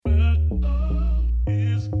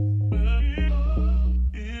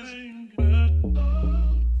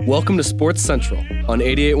Welcome to Sports Central on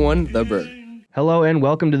 88.1 The Berg. Hello and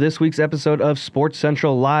welcome to this week's episode of Sports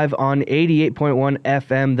Central live on 88.1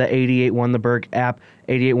 FM, the 88.1 The Berg app,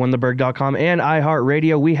 88.1theberg.com, and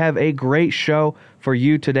iHeartRadio. We have a great show for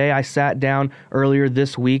you today. I sat down earlier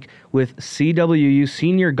this week with CWU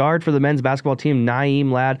senior guard for the men's basketball team,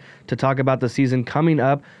 Naeem Ladd, to talk about the season coming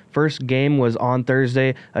up. First game was on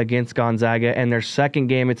Thursday against Gonzaga, and their second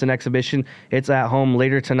game, it's an exhibition. It's at home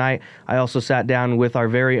later tonight. I also sat down with our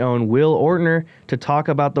very own Will Ortner to talk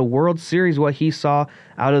about the World Series, what he saw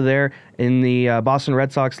out of there in the Boston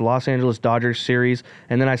Red Sox Los Angeles Dodgers series.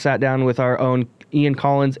 And then I sat down with our own Ian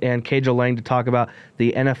Collins and Kajal Lang to talk about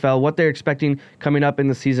the NFL, what they're expecting coming up in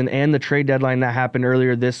the season, and the trade deadline that happened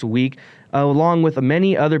earlier this week, along with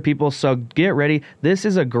many other people. So get ready. This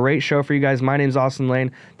is a great show for you guys. My name is Austin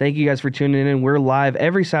Lane. Thank you guys for tuning in. We're live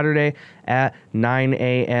every Saturday at 9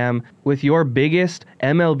 a.m. with your biggest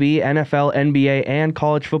MLB, NFL, NBA, and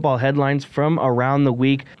college football headlines from around the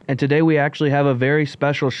week. And today we actually have a very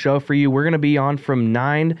special show for you. We're going to be on from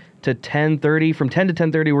 9 to 10:30. From 10 to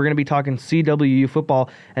 10:30, we're going to be talking CWU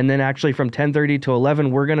football. And then actually from 10:30 to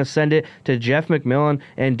 11, we're going to send it to Jeff McMillan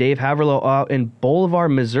and Dave Haverlow out in Bolivar,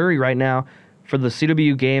 Missouri right now for the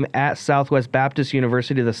CWU game at Southwest Baptist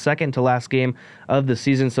University, the second to last game of the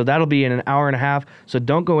season. So that'll be in an hour and a half. So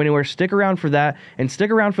don't go anywhere. Stick around for that. And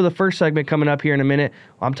stick around for the first segment coming up here in a minute.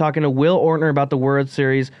 I'm talking to Will Ortner about the World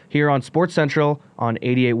Series here on Sports Central on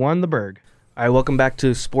 88.1 The Berg. All right, welcome back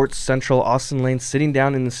to Sports Central. Austin Lane sitting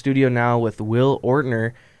down in the studio now with Will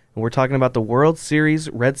Ortner. And we're talking about the World Series,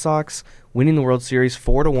 Red Sox winning the World Series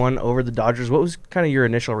 4-1 over the Dodgers. What was kind of your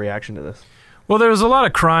initial reaction to this? Well, there was a lot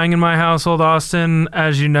of crying in my household, Austin,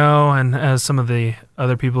 as you know, and as some of the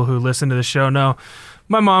other people who listen to the show know.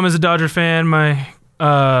 My mom is a Dodger fan. My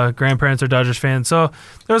grandparents are Dodgers fans. So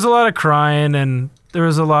there was a lot of crying, and there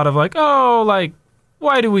was a lot of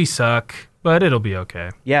why do we suck? But it'll be okay.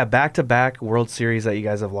 Yeah, back-to-back World Series that you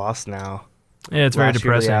guys have lost now. Yeah, it's very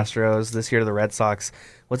depressing. Last year to the Astros, this year to the Red Sox.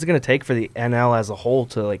 What's it going to take for the NL as a whole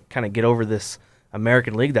to kind of get over this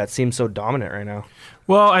American League that seems so dominant right now?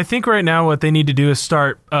 Well, I think right now what they need to do is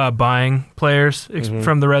start buying players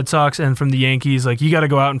from the Red Sox and from the Yankees. You got to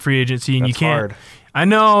go out in free agency, and That's you can't. Hard. I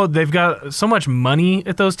know they've got so much money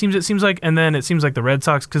at those teams, it seems like, and then it seems like the Red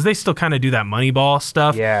Sox, because they still kind of do that Moneyball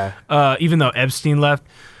stuff. Yeah. Even though Epstein left.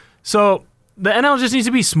 So the NL just needs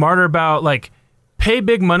to be smarter about, pay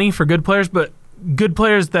big money for good players, but good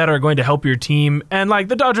players that are going to help your team. And,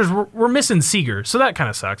 the Dodgers, we're missing Seager, so that kind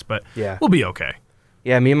of sucks, but we'll be okay.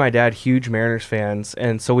 Yeah, me and my dad, huge Mariners fans,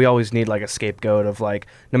 and so we always need, a scapegoat of,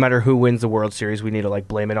 no matter who wins the World Series, we need to,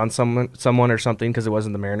 blame it on someone or something because it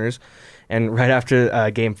wasn't the Mariners. And right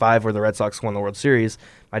after Game 5 where the Red Sox won the World Series,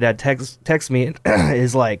 my dad texts me and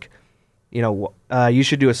is like, you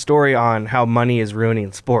should do a story on how money is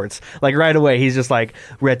ruining sports. Right away, he's just like,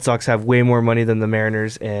 Red Sox have way more money than the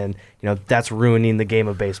Mariners, and, that's ruining the game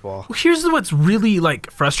of baseball. Well, here's what's really,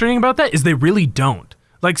 frustrating about that is they really don't.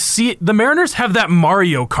 The Mariners have that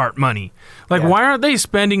Mario Kart money. Why aren't they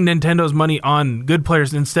spending Nintendo's money on good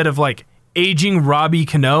players instead of, aging Robbie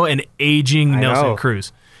Cano and aging Nelson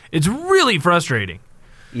Cruz? It's really frustrating.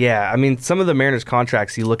 Yeah, I mean, some of the Mariners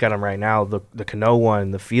contracts, you look at them right now, the Cano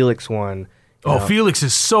one, the Felix one. Felix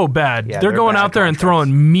is so bad. Yeah, they're going out there contracts. And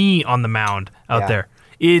throwing me on the mound out there.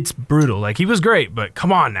 It's brutal. He was great, but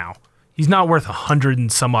come on now. He's not worth $100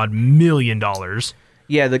 and some odd million.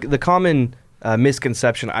 Yeah, the common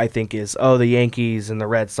misconception, I think, is, the Yankees and the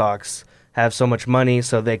Red Sox have so much money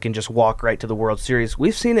so they can just walk right to the World Series.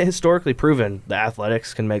 We've seen it historically proven. The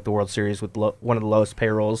Athletics can make the World Series with one of the lowest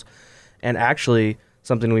payrolls. And actually,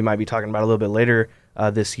 something we might be talking about a little bit later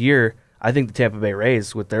this year, I think the Tampa Bay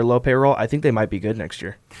Rays, with their low payroll, I think they might be good next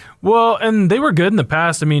year. Well, and they were good in the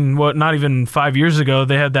past. I mean, not even 5 years ago,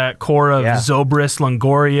 they had that core of Zobrist,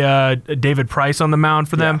 Longoria, David Price on the mound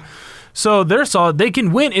for them. So they're solid. They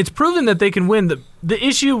can win. It's proven that they can win. The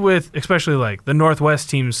issue with, especially the Northwest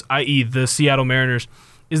teams, i.e. the Seattle Mariners,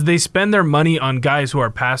 is they spend their money on guys who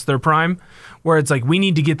are past their prime, where it's we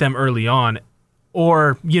need to get them early on.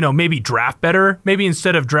 Or, maybe draft better. Maybe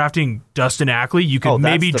instead of drafting Dustin Ackley, you could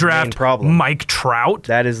maybe draft Mike Trout.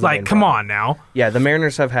 That is the main come problem. on now. Yeah, the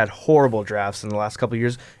Mariners have had horrible drafts in the last couple of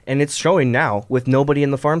years, and it's showing now with nobody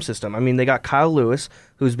in the farm system. I mean, they got Kyle Lewis,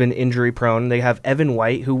 who's been injury prone. They have Evan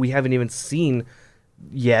White, who we haven't even seen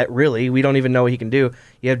yet, really. We don't even know what he can do.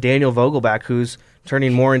 You have Daniel Vogelback, who's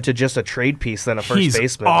turning more into just a trade piece than a first baseman.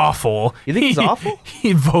 He's awful. You think he's awful?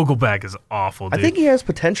 Vogelback is awful, dude. I think he has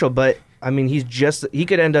potential, but I mean, he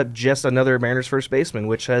could end up just another Mariners first baseman,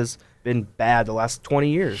 which has been bad the last 20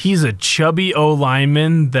 years. He's a chubby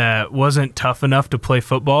O-lineman that wasn't tough enough to play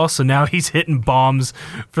football, so now he's hitting bombs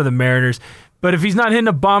for the Mariners. But if he's not hitting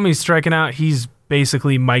a bomb, he's striking out. He's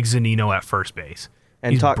basically Mike Zunino at first base.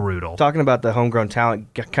 And he's brutal. Talking about the homegrown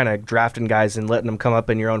talent, kind of drafting guys and letting them come up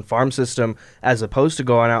in your own farm system as opposed to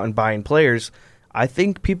going out and buying players, I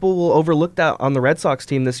think people will overlook that on the Red Sox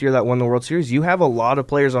team this year that won the World Series. You have a lot of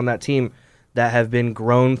players on that team that have been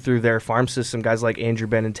grown through their farm system, guys like Andrew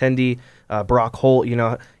Benintendi, Brock Holt,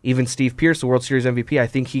 even Steve Pearce, the World Series MVP. I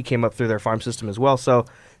think he came up through their farm system as well. So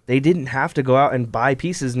they didn't have to go out and buy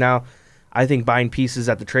pieces. Now, I think buying pieces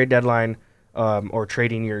at the trade deadline or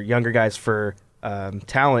trading your younger guys for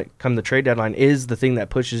talent come the trade deadline is the thing that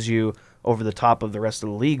pushes you over the top of the rest of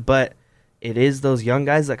the league. But it is those young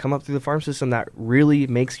guys that come up through the farm system that really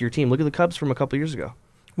makes your team. Look at the Cubs from a couple years ago.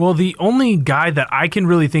 Well, the only guy that I can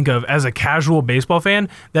really think of as a casual baseball fan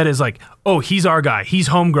that is like, oh, he's our guy, he's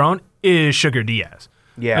homegrown, is Sugar Diaz.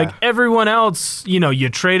 Yeah. Like everyone else, you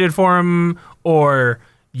traded for him or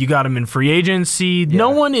you got him in free agency. Yeah. No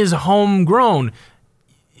one is homegrown.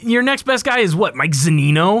 Your next best guy is what? Mike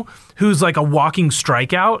Zunino, who's like a walking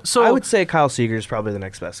strikeout. So I would say Kyle Seager is probably the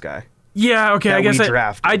next best guy. Yeah, okay, I guess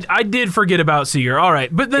I did forget about Seager. All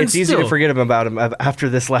right, but then it's easy to forget about him after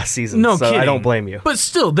this last season. No so kidding. I don't blame you. But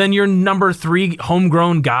still, then your number 3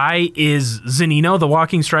 homegrown guy is Zunino, the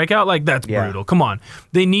walking strikeout. Like that's brutal. Come on,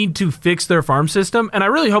 they need to fix their farm system, and I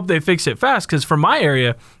really hope they fix it fast. Because from my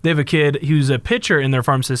area, they have a kid who's a pitcher in their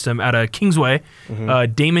farm system out of Kingsway,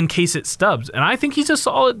 Damon Kasich Stubbs, and I think he's a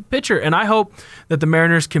solid pitcher. And I hope that the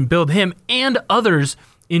Mariners can build him and others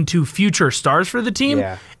into future stars for the team.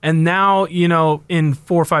 Yeah. And now, in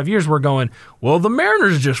 4 or 5 years, we're going, well, the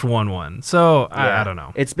Mariners just won one. So, I don't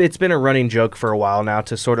know. It's been a running joke for a while now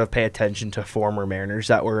to sort of pay attention to former Mariners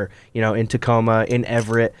that were, in Tacoma, in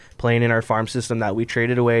Everett, playing in our farm system that we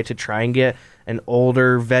traded away to try and get an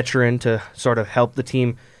older veteran to sort of help the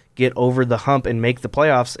team get over the hump and make the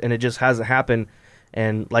playoffs, and it just hasn't happened.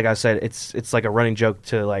 And like I said, it's like a running joke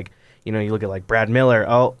to you look at Brad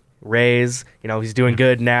Miller, Rays, he's doing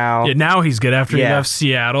good now. Yeah, now he's good after he left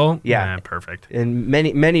Seattle. Yeah. Perfect. And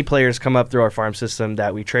many players come up through our farm system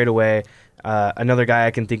that we trade away. Another guy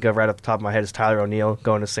I can think of right off the top of my head is Tyler O'Neill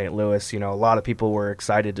going to St. Louis. A lot of people were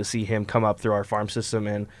excited to see him come up through our farm system,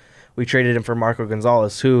 and we traded him for Marco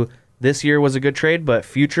Gonzalez, who this year was a good trade, but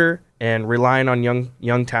future and relying on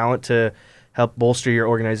young talent to help bolster your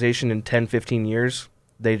organization in 10, 15 years,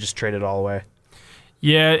 they just traded all away.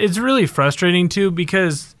 Yeah, it's really frustrating, too,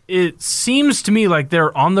 because it seems to me like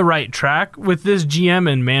they're on the right track with this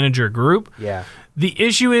GM and manager group. Yeah. The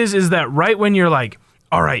issue is that right when you're like,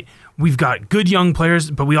 all right, we've got good young players,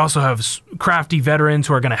 but we also have crafty veterans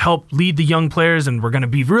who are going to help lead the young players, and we're going to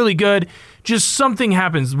be really good. Just something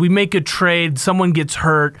happens. We make a trade. Someone gets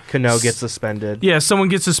hurt. Cano gets suspended. Yeah, someone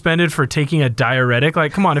gets suspended for taking a diuretic.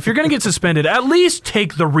 Like, come on, if you're going to get suspended, at least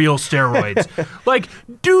take the real steroids.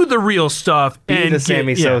 Do the real stuff. Be the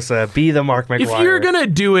Sammy Sosa. Be the Mark McGwire. If you're going to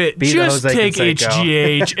do it, just take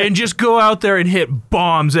HGH and just go out there and hit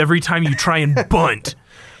bombs every time you try and bunt.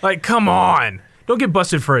 Come on. Don't get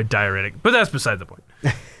busted for a diuretic, but that's beside the point.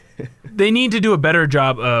 They need to do a better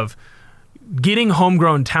job of getting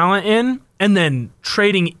homegrown talent in and then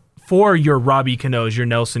trading for your Robbie Canoes, your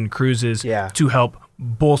Nelson Cruzes to help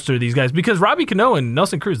bolster these guys. Because Robbie Cano and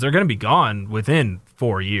Nelson Cruz, they're going to be gone within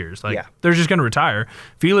 4 years. They're just going to retire.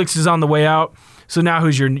 Felix is on the way out. So now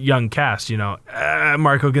who's your young cast?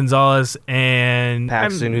 Marco Gonzalez and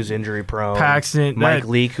Paxton, who's injury prone. Mike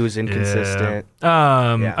Leake, who's inconsistent.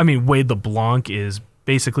 I mean, Wade LeBlanc is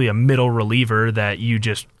basically a middle reliever that you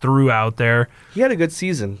just threw out there. He had a good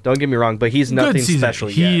season. Don't get me wrong, but he's nothing special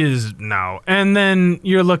yet. He is no. And then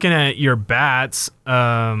you're looking at your bats.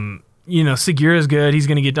 Segura's good. He's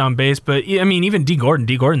going to get on base. But, I mean, even D.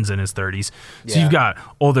 Gordon's in his 30s. So you've got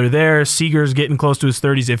older there. Seager's getting close to his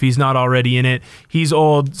 30s if he's not already in it. He's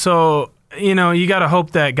old. So, you got to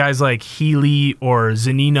hope that guys like Healy or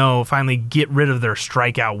Zunino finally get rid of their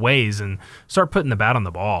strikeout ways and start putting the bat on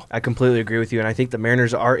the ball. I completely agree with you, and I think the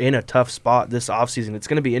Mariners are in a tough spot this offseason. It's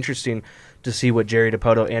going to be interesting to see what Jerry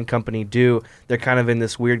Dipoto and company do. They're kind of in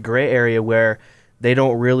this weird gray area where they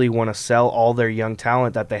don't really want to sell all their young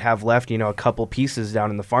talent that they have left, a couple pieces down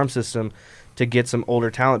in the farm system to get some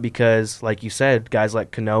older talent because, like you said, guys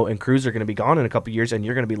like Cano and Cruz are going to be gone in a couple years, and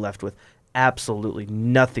you're going to be left with absolutely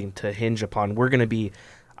nothing to hinge upon. We're going to be,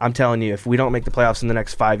 I'm telling you, if we don't make the playoffs in the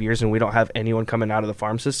next 5 years and we don't have anyone coming out of the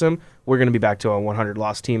farm system, we're going to be back to a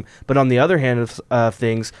 100-loss team. But on the other hand of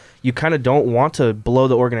things, you kind of don't want to blow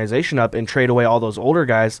the organization up and trade away all those older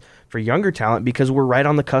guys for younger talent because we're right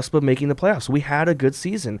on the cusp of making the playoffs. We had a good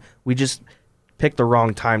season. We just picked the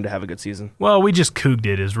wrong time to have a good season. Well, we just couged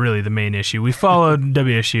it is really the main issue. We followed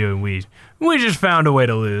WSU and we just found a way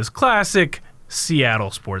to lose. Classic Seattle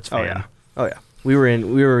sports fan. Oh yeah. We were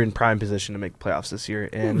in prime position to make playoffs this year,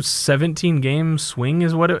 and 17 game swing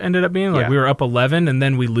is what it ended up being. Like we were up 11, and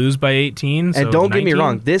then we lose by 18. And don't get me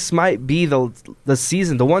wrong, this might be the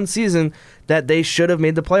season, the one season that they should have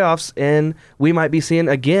made the playoffs, and we might be seeing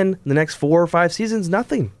again the next 4 or 5 seasons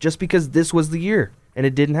nothing, just because this was the year and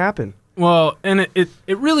it didn't happen. Well, and it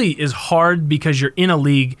really is hard because you're in a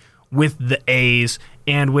league with the A's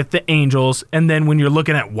and with the Angels, and then when you're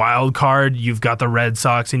looking at wild card, you've got the Red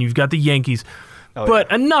Sox and you've got the Yankees.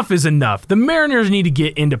 Enough is enough. The Mariners need to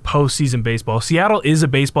get into postseason baseball. Seattle is a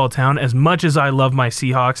baseball town. As much as I love my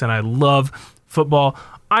Seahawks and I love football,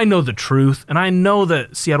 I know the truth, and I know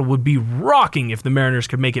that Seattle would be rocking if the Mariners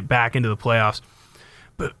could make it back into the playoffs.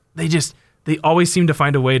 But they always seem to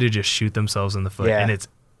find a way to just shoot themselves in the foot, and it's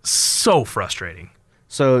so frustrating.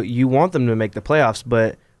 So you want them to make the playoffs,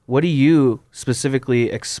 but what do you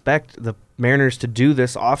specifically expect the Mariners to do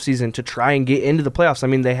this offseason to try and get into the playoffs? I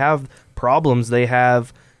mean, they have problems. They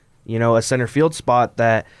have, a center field spot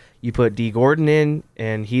that you put D. Gordon in,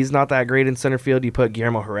 and he's not that great in center field. You put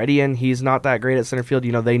Guillermo Heredia in, he's not that great at center field.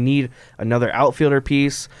 They need another outfielder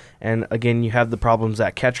piece. And again, you have the problems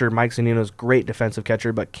at catcher. Mike Zunino's great defensive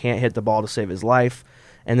catcher, but can't hit the ball to save his life.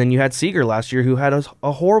 And then you had Seager last year, who had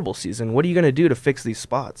a horrible season. What are you going to do to fix these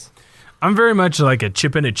spots? I'm very much like a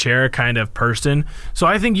chip in a chair kind of person. So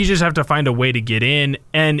I think you just have to find a way to get in.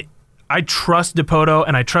 And I trust DePoto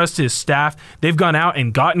and I trust his staff. They've gone out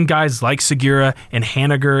and gotten guys like Segura and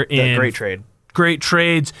Haniger in great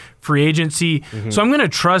trades, free agency. Mm-hmm. So I'm going to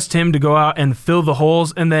trust him to go out and fill the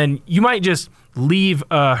holes. And then you might just leave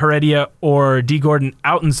Heredia or D. Gordon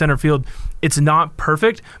out in center field. It's not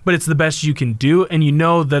perfect, but it's the best you can do. And you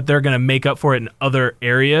know that they're going to make up for it in other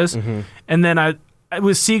areas. Mm-hmm. And then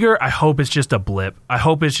with Seager, I hope it's just a blip. I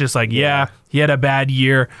hope it's just like, he had a bad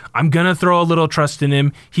year. I'm going to throw a little trust in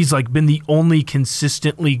him. He's been the only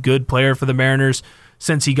consistently good player for the Mariners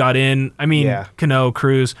since he got in. I mean, Cano,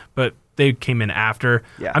 Cruz, but they came in after.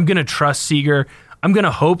 Yeah. I'm going to trust Seager. I'm going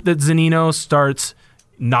to hope that Zunino starts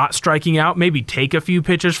not striking out. Maybe take a few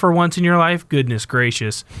pitches for once in your life. Goodness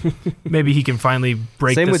gracious. Maybe he can finally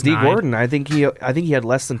break Same this with D. Gordon. I think he had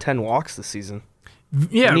less than 10 walks this season.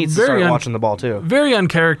 Yeah, he needs to start watching the ball too. Very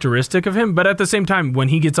uncharacteristic of him, but at the same time, when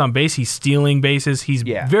he gets on base, he's stealing bases. He's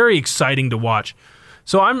very exciting to watch.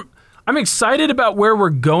 So I'm excited about where we're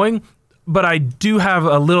going, but I do have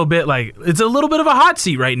a little bit it's a little bit of a hot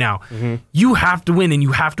seat right now. Mm-hmm. You have to win, and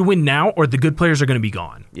you have to win now, or the good players are going to be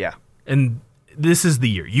gone. Yeah, and this is the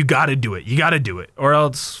year. You got to do it. You got to do it, or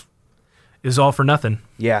else it's all for nothing.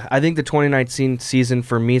 Yeah, I think the 2019 season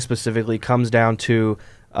for me specifically comes down to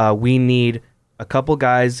we need a couple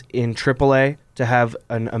guys in AAA to have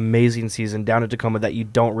an amazing season down at Tacoma that you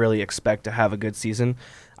don't really expect to have a good season.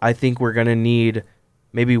 I think we're going to need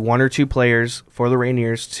maybe 1 or 2 players for the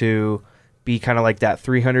Rainiers to be kind of like that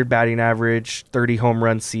 300 batting average, 30 home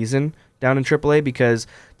run season down in AAA, because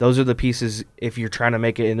those are the pieces, if you're trying to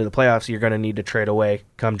make it into the playoffs, you're going to need to trade away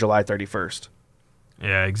come July 31st.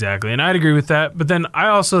 Yeah, exactly. And I'd agree with that. But then I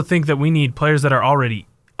also think that we need players that are already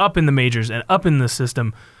up in the majors and up in the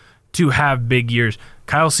system to have big years.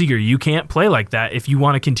 Kyle Seager, you can't play like that if you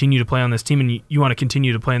want to continue to play on this team and you want to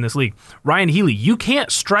continue to play in this league. Ryan Healy, you can't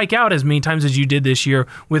strike out as many times as you did this year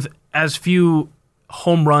with as few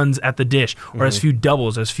home runs at the dish or as few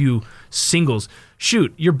doubles, as few singles.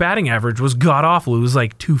 Shoot, your batting average was god-awful. It was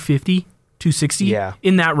like 250, 260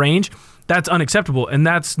 in that range. That's unacceptable, and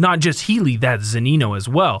that's not just Healy, that's Zunino as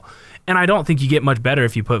well. And I don't think you get much better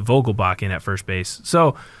if you put Vogelbach in at first base.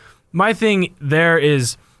 So my thing there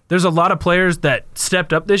is there's a lot of players that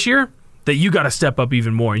stepped up this year that you got to step up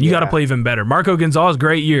even more, and you got to play even better. Marco Gonzalez,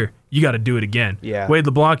 great year. You got to do it again. Yeah. Wade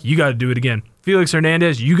LeBlanc, you got to do it again. Felix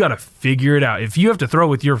Hernandez, you got to figure it out. If you have to throw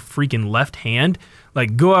with your freaking left hand,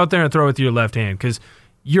 go out there and throw with your left hand because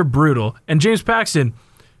you're brutal. And James Paxton,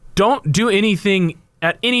 don't do anything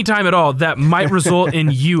at any time at all that might result in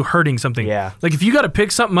you hurting something. Yeah. If you got to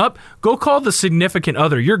pick something up, go call the significant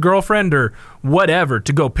other, your girlfriend or whatever,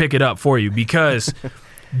 to go pick it up for you because,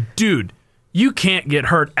 dude, you can't get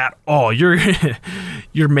hurt at all. You're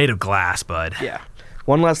made of glass, bud. Yeah.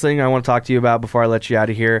 One last thing I want to talk to you about before I let you out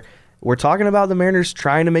of here. We're talking about the Mariners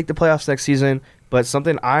trying to make the playoffs next season, but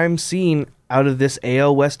something I'm seeing out of this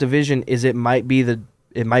AL West division is it might be the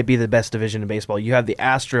it might be the best division in baseball. You have the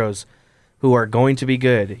Astros, who are going to be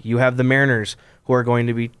good. You have the Mariners, who are going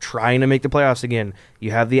to be trying to make the playoffs again.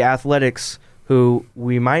 You have the Athletics, who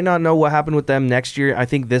we might not know what happened with them next year. I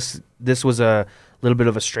think this was a little bit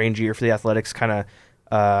of a strange year for the Athletics, kind of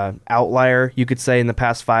outlier, you could say, in the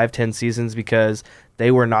past 5-10 seasons, because they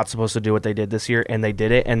were not supposed to do what they did this year, and they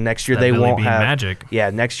did it. And next year they won't have magic. Yeah,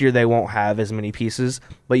 next year they won't have as many pieces.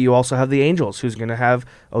 But you also have the Angels, who's going to have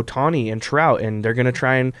Ohtani and Trout, and they're going to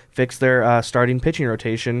try and fix their starting pitching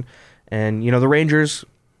rotation. And the Rangers,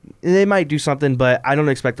 they might do something, but I don't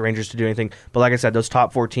expect the Rangers to do anything. But like I said, those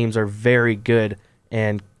top 4 teams are very good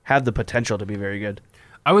and have the potential to be very good.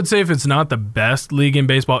 I would say if it's not the best league in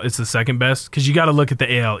baseball, it's the second best, because you got to look at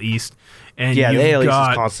the AL East. And the AL East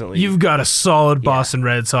is constantly. You've got a solid Boston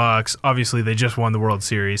Red Sox. Obviously, they just won the World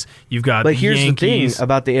Series. You've got But here's Yankees. the thing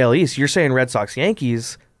about the AL East. You're saying Red Sox,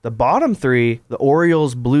 Yankees. The bottom 3, the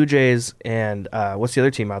Orioles, Blue Jays, and what's the other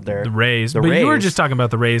team out there? The Rays. The But Rays. you were just talking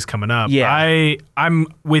about the Rays coming up. Yeah. I'm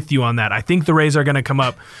with you on that. I think the Rays are going to come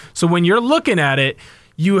up. So when you're looking at it,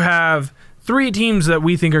 you have 3 teams that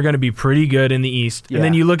we think are going to be pretty good in the East. Yeah. And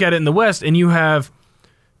then you look at it in the West, and you have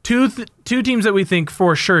two teams that we think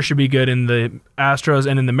for sure should be good in the Astros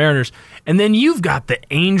and in the Mariners. And then you've got the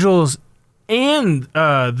Angels and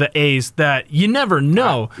the A's that you never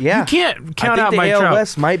know. You can't count out the Mike AL Trout.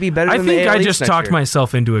 West might be better I than the think AL I East just next talked year.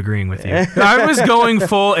 myself into agreeing with you. I was going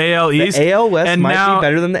full AL East. The AL West and might now be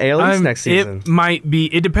better than the AL East next season. It might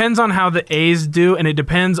be. It depends on how the A's do, and it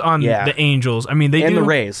depends on the Angels. I mean, and the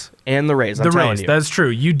Rays. I'm telling you. That's true.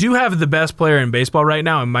 You do have the best player in baseball right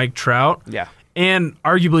now in Mike Trout. Yeah. And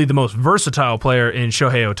arguably the most versatile player in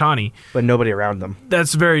Shohei Ohtani. But nobody around them.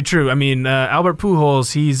 That's very true. I mean, Albert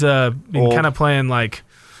Pujols, he's been kind of playing like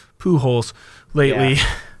Pujols lately.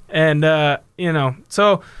 Yeah. And,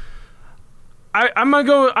 so I'm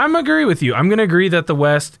gonna agree with you. I'm gonna agree that the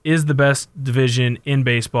West is the best division in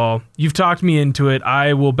baseball. You've talked me into it.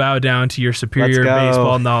 I will bow down to your superior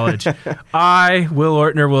baseball knowledge. Will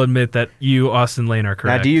Ortner, will admit that you, Austin Lane, are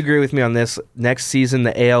correct. Now, do you agree with me on this? Next season,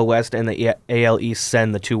 the AL West and the AL East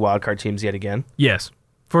send the 2 wildcard teams yet again? Yes,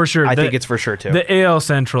 for sure. I think it's for sure, too. The AL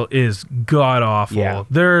Central is god-awful. Yeah.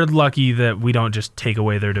 They're lucky that we don't just take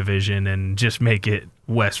away their division and just make it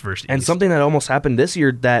West versus East. And something that almost happened this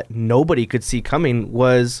year that nobody could see coming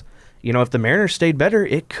was, if the Mariners stayed better,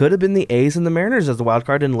 it could have been the A's and the Mariners as the wild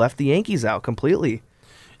card and left the Yankees out completely.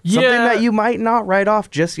 Something that you might not write off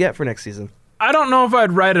just yet for next season. I don't know if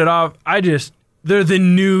I'd write it off. They're the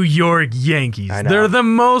New York Yankees. I know. They're the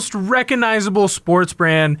most recognizable sports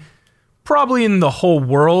brand probably in the whole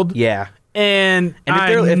world. Yeah. And if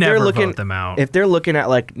they're never looking, vote them out. If they're looking at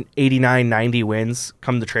like 89, 90 wins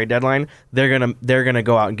come the trade deadline, they're gonna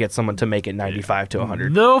go out and get someone to make it 95 to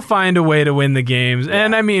 100. They'll find a way to win the games. Yeah.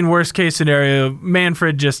 And I mean, worst case scenario,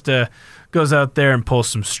 Manfred just goes out there and pulls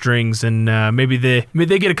some strings, and maybe they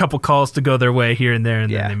get a couple calls to go their way here and there,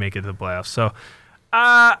 and then they make it to the playoffs. So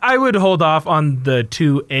I would hold off on the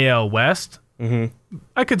 2 AL West. Mm-hmm.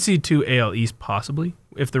 I could see 2 AL East possibly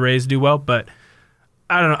if the Rays do well, but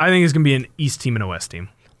I don't know. I think it's going to be an East team and a West team.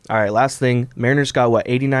 All right, last thing. Mariners got,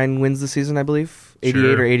 89 wins this season, I believe?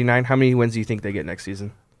 88 or 89. How many wins do you think they get next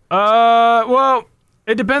season? Well,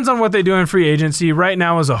 it depends on what they do in free agency. Right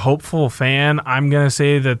now, as a hopeful fan, I'm going to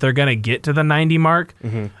say that they're going to get to the 90 mark.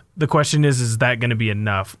 Mm-hmm. The question is that going to be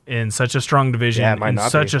enough in such a strong division, in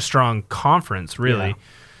such a strong conference, really? Yeah.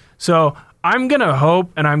 So I'm going to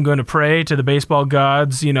hope and I'm going to pray to the baseball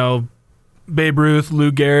gods, Babe Ruth,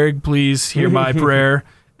 Lou Gehrig, please hear my prayer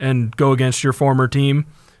and go against your former team.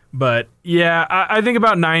 But, yeah, I think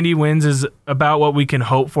about 90 wins is about what we can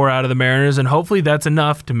hope for out of the Mariners, and hopefully that's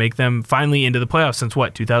enough to make them finally into the playoffs since,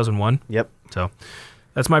 2001? Yep. So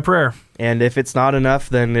that's my prayer. And if it's not enough,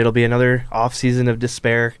 then it'll be another offseason of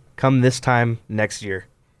despair come this time next year.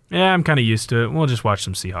 Yeah, I'm kind of used to it. We'll just watch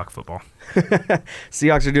some Seahawk football.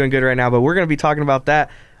 Seahawks are doing good right now, but we're going to be talking about that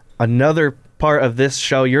another part of this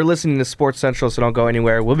show. You're listening to Sports Central, so don't go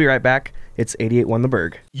anywhere. We'll be right back. It's 88.1 The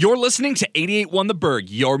Berg. You're listening to 88.1 The Berg,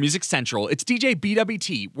 your music central. It's DJ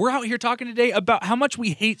BWT. We're out here talking today about how much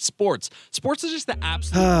we hate sports. Sports is just the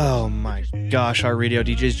absolute... Oh my gosh, our radio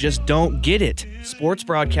DJs just don't get it. Sports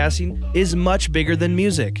broadcasting is much bigger than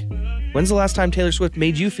music. When's the last time Taylor Swift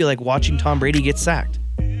made you feel like watching Tom Brady get sacked?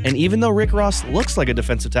 And even though Rick Ross looks like a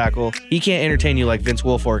defensive tackle, he can't entertain you like Vince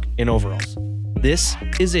Wilfork in overalls. This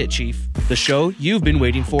is it, Chief. The show you've been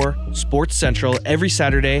waiting for, Sports Central, every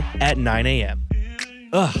Saturday at 9 a.m.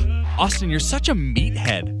 Ugh, Austin, you're such a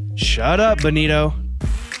meathead. Shut up, Benito.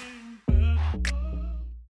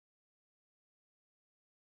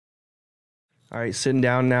 All right, sitting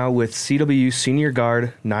down now with CW senior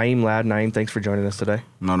guard Naeem Ladd. Naeem, thanks for joining us today.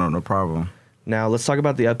 No problem. Now, let's talk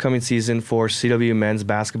about the upcoming season for CW men's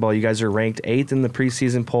basketball. You guys are ranked 8th in the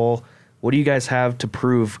preseason poll. What do you guys have to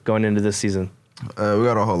prove going into this season? We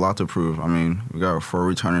got a whole lot to prove. I mean, we got 4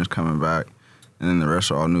 returners coming back, and then the rest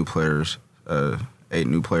are all new players, 8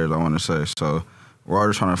 new players, I want to say. So we're all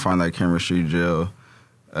just trying to find that chemistry gel,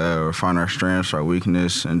 find our strengths, our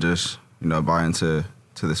weakness, and just, buy into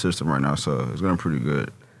the system right now. So it's going pretty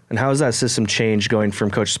good. And how has that system changed going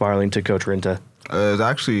from Coach Sparling to Coach Rinta? It's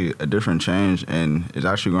actually a different change, and it's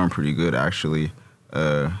actually going pretty good, actually.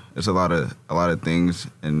 It's a lot of things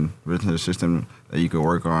in the system that you could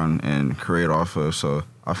work on and create off of. So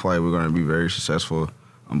I feel like we're going to be very successful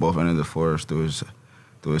on both ends of the floor through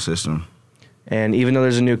his system. And even though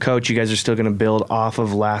there's a new coach, you guys are still going to build off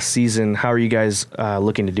of last season. How are you guys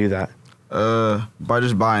looking to do that? By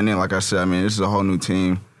just buying in, like I said. I mean, this is a whole new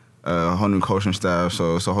team, a whole new coaching staff,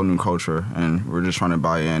 so it's a whole new culture, and we're just trying to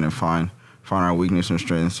buy in and find our weakness and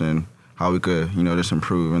strengths and how we could, just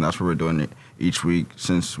improve. And that's what we're doing each week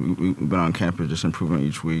since we've been on campus, just improving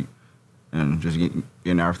each week and just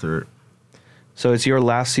getting after it. So it's your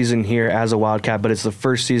last season here as a Wildcat, but it's the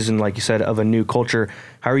first season, like you said, of a new culture.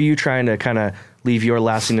 How are you trying to kind of leave your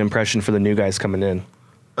lasting impression for the new guys coming in?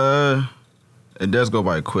 It does go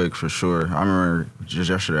by quick, for sure. I remember just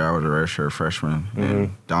yesterday I was a redshirt freshman,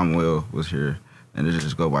 and Dom Will was here, and it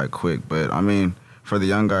just go by quick. But, I mean, for the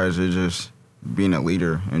young guys, it's just being a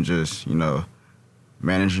leader and just,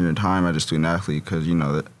 managing your time as a student athlete, because,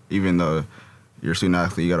 even though you're a student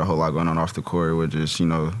athlete, you got a whole lot going on off the court with just,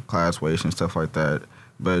 class waste and stuff like that.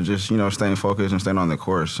 But just, staying focused and staying on the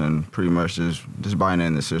course and pretty much just buying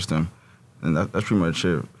in the system. And that's pretty much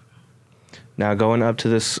it. Now, going up to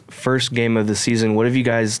this first game of the season, what have you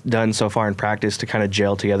guys done so far in practice to kind of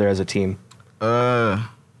gel together as a team? A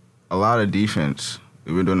lot of defense.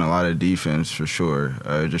 We've been doing a lot of defense for sure.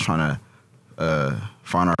 Just trying to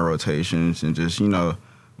find our rotations and just,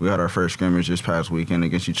 we had our first scrimmage this past weekend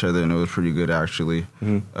against each other, and it was pretty good, actually.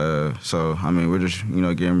 So, I mean, we're just,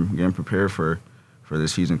 getting prepared for the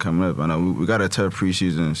season coming up. I know we got a tough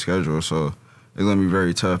preseason schedule, so it's going to be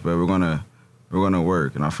very tough, but we're going to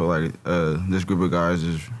work. And I feel like this group of guys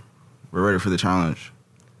we're ready for the challenge.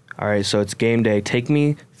 All right, so it's game day. Take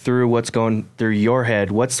me through what's going through your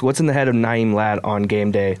head. What's in the head of Naeem Ladd on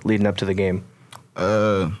game day leading up to the game?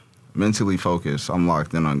 Mentally focused. I'm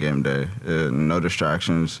locked in on game day. No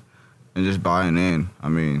distractions, and just buying in. I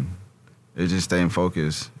mean, it's just staying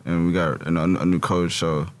focused. And we got a new coach,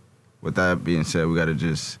 so with that being said, we got to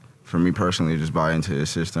just, for me personally, just buy into his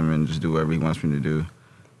system and just do whatever he wants me to do.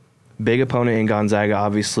 Big opponent in Gonzaga,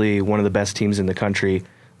 obviously one of the best teams in the country.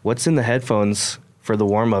 What's in the headphones for the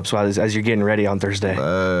warm-ups as you're getting ready on Thursday?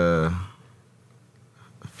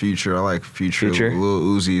 Future. I like Future.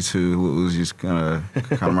 Lil Uzi, too. Lil Uzi's kind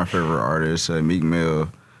of my favorite artist. Meek Mill,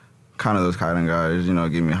 kind of those kind of guys,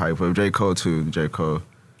 give me hype up. J. Cole, too. J. Cole. All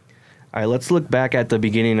right, let's look back at the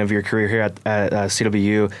beginning of your career here at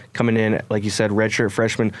CW, coming in, like you said, redshirt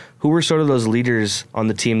freshman. Who were sort of those leaders on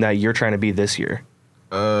the team that you're trying to be this year?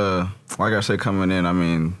 Like I said, coming in, I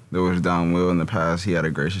mean, there was Dom Will in the past. He had a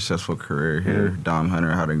great, successful career here. Dom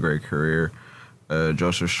Hunter had a great career.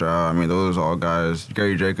 Joseph Stroud. I mean, those are all guys.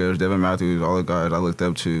 Gary Jacobs, Devin Matthews, all the guys I looked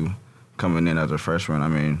up to coming in as a freshman. I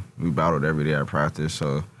mean, we battled every day at practice.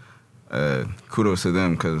 So kudos to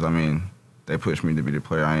them because, I mean, they pushed me to be the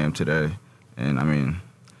player I am today. And, I mean,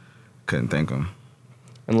 couldn't thank them.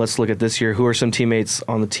 And let's look at this year. Who are some teammates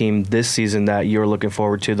on the team this season that you're looking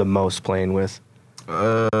forward to the most playing with?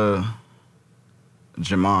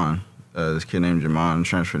 Jamon. This kid named Jamon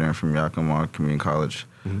transferred in from Yakima Community College.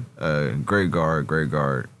 Great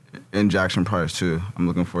guard. And Jackson Price, too. I'm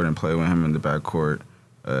looking forward to playing with him in the backcourt.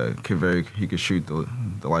 He could shoot the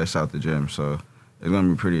lights out the gym. So it's going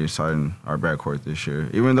to be pretty exciting, our backcourt this year.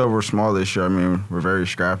 Even though we're small this year, I mean, we're very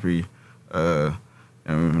scrappy. And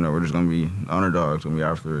we're just going to be underdogs when we're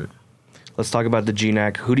after it. Let's talk about the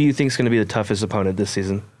GNAC. Who do you think is going to be the toughest opponent this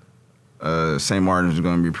season? St. Martin's is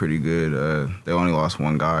going to be pretty good. They only lost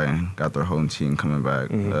one guy and got their whole team coming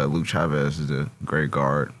back. Luke Chavez is a great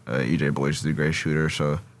guard. E.J. Boyce is a great shooter.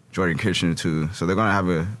 So Jordan Kitchener too. So they're going to have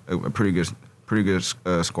a pretty good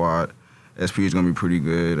squad. SP is going to be pretty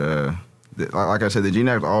good. Like I said, the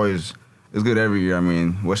GNAC is good every year. I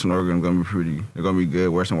mean, Western Oregon is going to be they're going to be good.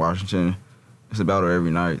 Western Washington, it's a battle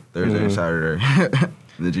every night, Thursday and Saturday.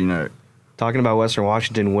 The GNAC. Talking about Western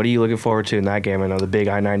Washington, what are you looking forward to in that game? I know the big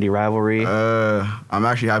I-90 rivalry. I'm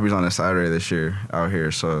actually happy it's on a Saturday this year out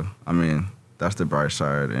here. So, I mean, that's the bright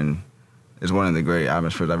side. And it's one of the great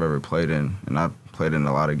atmospheres I've ever played in. And I've played in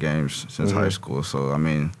a lot of games since high school. So, I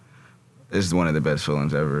mean, it's one of the best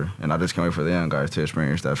feelings ever. And I just can't wait for the young guys to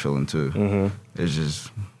experience that feeling too. Mm-hmm. It's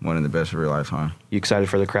just one of the best of your lifetime. You excited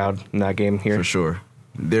for the crowd in that game here? For sure.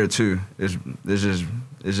 There too. It's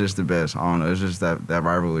just the best. I don't know. It's just that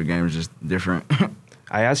rivalry game is just different.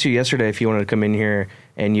 I asked you yesterday if you wanted to come in here,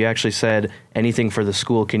 and you actually said anything for the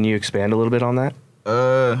school. Can you expand a little bit on that?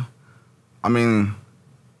 I mean,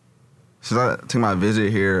 since I took my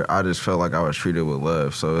visit here, I just felt like I was treated with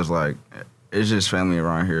love. So it's like, it's just family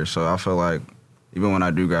around here. So I feel like even when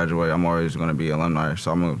I do graduate, I'm always going to be alumni.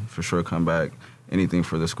 So I'm going to for sure come back. Anything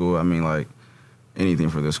for the school. I mean, like, anything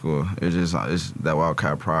for the school. It's that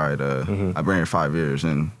Wildcat pride. I've been here 5 years,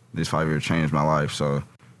 and this 5 years changed my life. So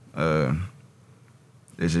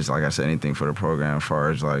it's just, like I said, anything for the program as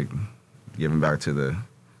far as, like, giving back to the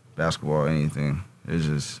basketball, anything. It's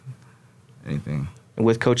just anything.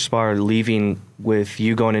 With Coach Spar leaving with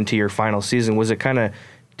you going into your final season, was it kind of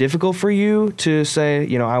difficult for you to say,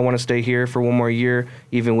 you know, I want to stay here for one more year,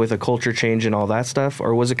 even with a culture change and all that stuff?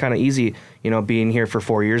 Or was it kind of easy, you know, being here for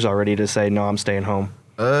 4 years already to say, no, I'm staying home?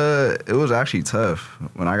 It was actually tough.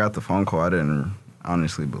 When I got the phone call, I didn't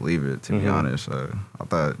honestly believe it, to be honest. I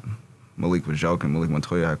thought Malik was joking. Malik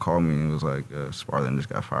Montoya had called me and was like, Sparlin just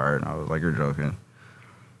got fired. And I was like, you're joking.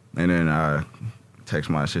 And then I texted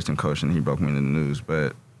my assistant coach, and he broke me into the news.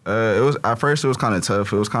 But at first it was kind of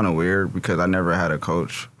tough. It was kind of weird because I never had a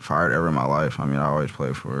coach fired ever in my life. I mean, I always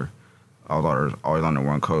played I was always under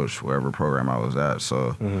one coach, wherever program I was at.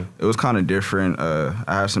 So it was kind of different. I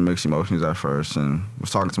had some mixed emotions at first, and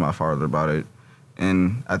was talking to my father about it.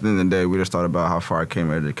 And at the end of the day, we just thought about how far I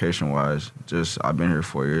came education-wise. I've been here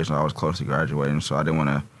 4 years, and I was close to graduating, so I didn't want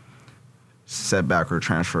to set back or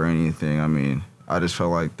transfer anything. I mean, I just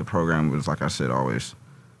felt like the program was, like I said, always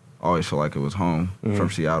felt like it was home from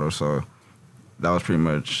Seattle. So that was pretty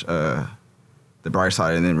much the bright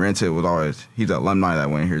side. And then Rented was he's an alumni that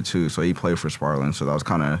went here too. So he played for Sparlin. So that was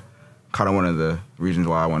kind of one of the reasons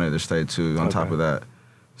why I wanted to stay too, on top of that.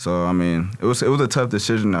 So, I mean, it was a tough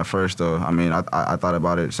decision at first though. I mean, I thought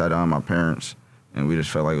about it, sat down with my parents, and we just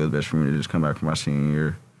felt like it was best for me to just come back for my senior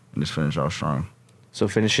year and just finish out strong. So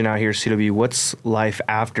finishing out here, CW, what's life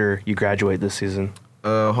after you graduate this season?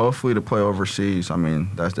 Hopefully to play overseas. I mean,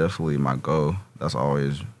 that's definitely my goal. That's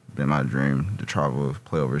always been my dream, to travel,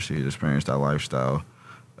 play overseas, experience that lifestyle.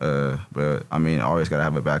 But, I mean, I always got to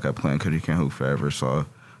have a backup plan because you can't hoop forever. So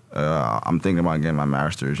I'm thinking about getting my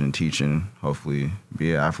master's in teaching, hopefully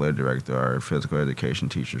be an athletic director or a physical education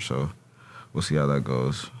teacher. So we'll see how that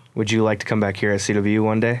goes. Would you like to come back here at CW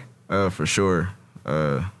one day? For sure.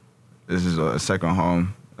 This is a second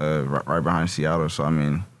home right behind Seattle. So, I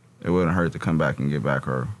mean, it wouldn't hurt to come back and get back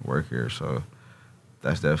or work here. So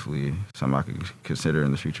that's definitely something I could consider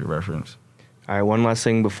in the future reference. All right, one last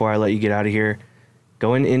thing before I let you get out of here.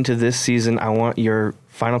 Going into this season, I want your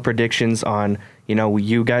final predictions on, you know,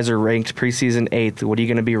 you guys are ranked preseason 8th. What are you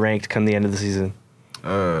going to be ranked come the end of the season?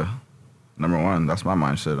 Number one, that's my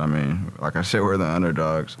mindset. I mean, like I said, we're the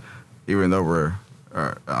underdogs. Even though we're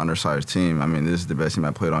an undersized team, I mean, this is the best team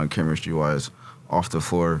I played on chemistry-wise off the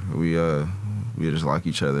floor. We just like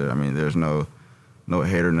each other. I mean, there's no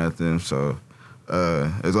hate or nothing. So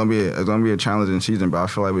it's gonna be a challenging season, but I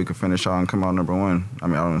feel like we could finish out and come out number one. I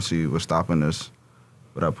mean, I don't see what's stopping us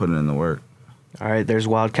without putting in the work. All right, there's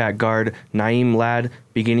Wildcat guard Naeem Ladd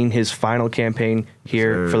beginning his final campaign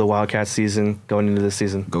here for the Wildcat season, going into this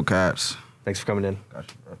season. Go Cats. Thanks for coming in.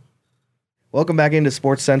 Gotcha, bro. Welcome back into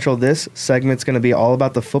Sports Central. This segment's going to be all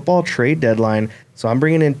about the football trade deadline. So I'm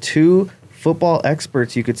bringing in two football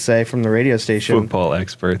experts, you could say, from the radio station. Football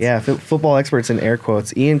experts. Yeah, football experts in air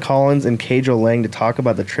quotes. Ian Collins and Keijo Lang to talk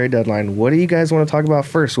about the trade deadline. What do you guys want to talk about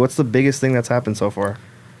first? What's the biggest thing that's happened so far?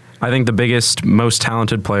 I think the biggest, most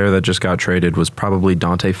talented player that just got traded was probably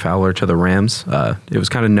Dante Fowler to the Rams. It was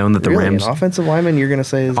kind of known that the Rams... An offensive lineman, you're going to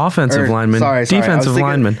say... Offensive lineman. Sorry. Defensive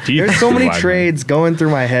lineman. There's so many trades going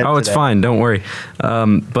through my head it's fine. Don't worry.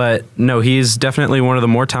 But, no, he's definitely one of the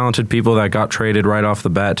more talented people that got traded right off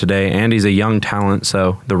the bat today, and he's a young talent.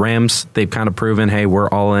 So the Rams, they've kind of proven, hey, we're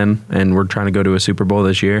all in, and we're trying to go to a Super Bowl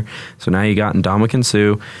this year. So now you got Ndamukong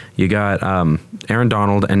Suh, you got Aaron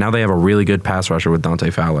Donald, and now they have a really good pass rusher with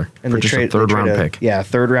Dante Fowler. And for just a third-round pick. Yeah,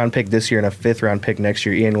 third-round pick this year and a fifth-round pick next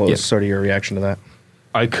year. Ian, what was sort of your reaction to that?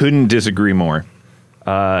 I couldn't disagree more.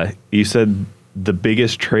 You said the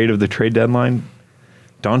biggest trade of the trade deadline?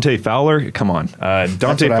 Dante Fowler? Come on.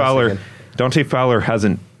 Dante Fowler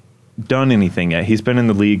hasn't done anything yet. He's been in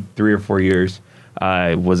the league 3 or 4 years.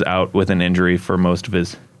 Was out with an injury for most of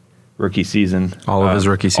his rookie season. All of his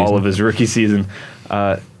rookie season.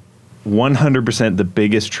 100% the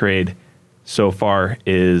biggest trade so far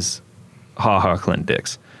is HaHa Clinton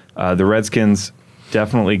Dix. The Redskins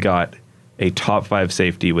definitely got a top 5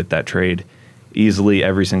 safety with that trade easily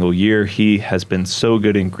every single year. He has been so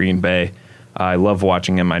good in Green Bay. I love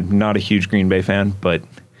watching him. I'm not a huge Green Bay fan, but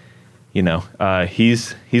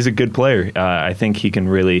he's a good player. I think he can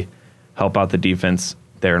really help out the defense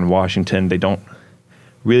there in Washington. They don't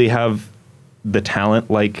really have the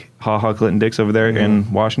talent like HaHa Clinton-Dix over there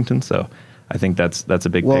in Washington, so I think that's a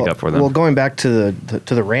big pickup for them. Well, going back to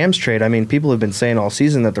the Rams trade, I mean, people have been saying all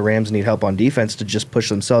season that the Rams need help on defense to just push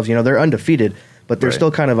themselves. They're undefeated, but they're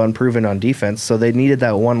still kind of unproven on defense, so they needed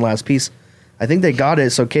that one last piece. I think they got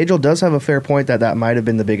it. So Cagel does have a fair point that might have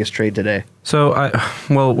been the biggest trade today. So,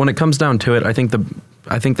 when it comes down to it, I think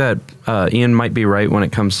that Ian might be right when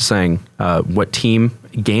it comes to saying what team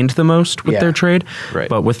gained the most with their trade. Right.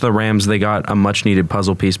 But with the Rams, they got a much-needed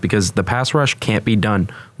puzzle piece because the pass rush can't be done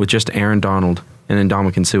with just Aaron Donald and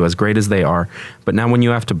Ndamukong Suh, as great as they are. But now when you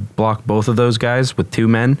have to block both of those guys with 2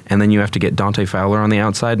 men, and then you have to get Dante Fowler on the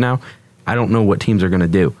outside now, I don't know what teams are going to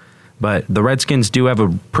do. But the Redskins do have a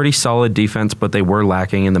pretty solid defense, but they were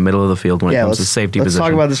lacking in the middle of the field when it comes to safety position. Let's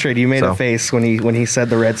talk about this trade. You made a face when he said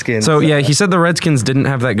the Redskins. So, he said the Redskins didn't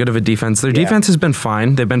have that good of a defense. Their defense has been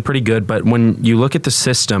fine. They've been pretty good. But when you look at the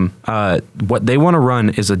system, what they want to run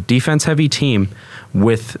is a defense-heavy team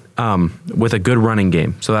with a good running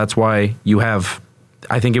game. So that's why you have,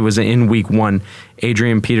 I think it was in week 1,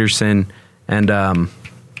 Adrian Peterson and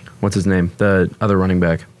what's his name? The other running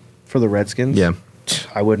back. For the Redskins? Yeah.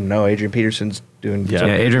 I wouldn't know. Adrian Peterson's doing... Yeah,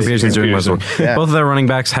 Adrian Peterson's doing most work. Yeah. Both of their running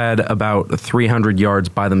backs had about 300 yards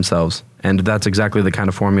by themselves, and that's exactly the kind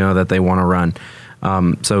of formula that they want to run.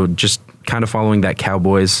 So just kind of following that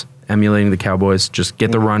Cowboys, emulating the Cowboys, just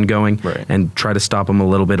get the run going and try to stop them a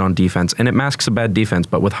little bit on defense. And it masks a bad defense,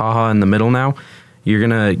 but with HaHa in the middle now, you're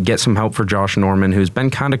going to get some help for Josh Norman, who's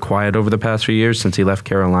been kind of quiet over the past few years since he left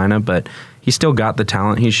Carolina, but he's still got the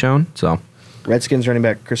talent he's shown, so... Redskins running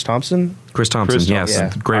back Chris Thompson? Chris Thompson, yes.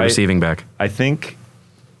 Yeah. Great receiving back. I think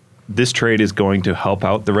this trade is going to help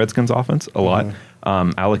out the Redskins offense a lot.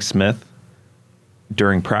 Alex Smith,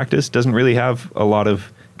 during practice, doesn't really have a lot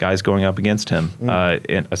of guys going up against him,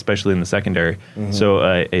 especially in the secondary. So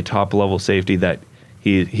a top-level safety that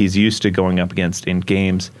he's used to going up against in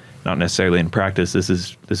games, not necessarily in practice, this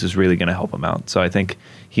is really going to help him out. So I think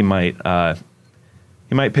he might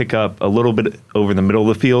pick up a little bit over the middle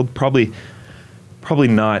of the field, Probably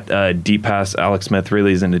not deep pass. Alex Smith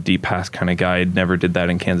really isn't a deep pass kind of guy. Never did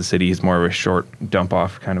that in Kansas City. He's more of a short dump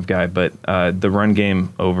off kind of guy. But the run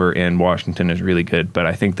game over in Washington is really good. But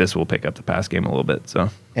I think this will pick up the pass game a little bit.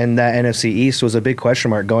 So. And that NFC East was a big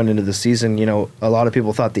question mark going into the season. A lot of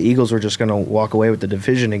people thought the Eagles were just going to walk away with the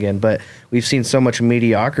division again. But we've seen so much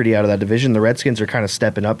mediocrity out of that division. The Redskins are kind of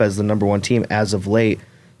stepping up as the number 1 team as of late.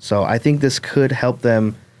 So I think this could help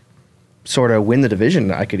them sort of win the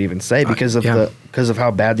division, I could even say, because of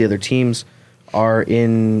how bad the other teams are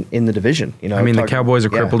in the division. The Cowboys are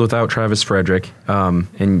crippled without Travis Frederick,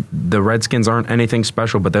 and the Redskins aren't anything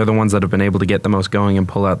special, but they're the ones that have been able to get the most going and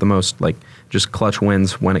pull out the most just clutch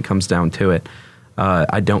wins when it comes down to it.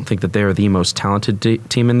 I don't think that they're the most talented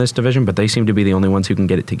team in this division, but they seem to be the only ones who can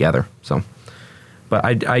get it together. So, but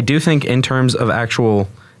I do think in terms of actual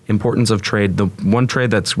importance of trade, the one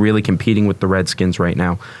trade that's really competing with the Redskins right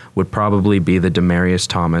now would probably be the Demaryius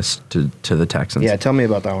Thomas to the Texans. Yeah, tell me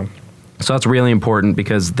about that one. So that's really important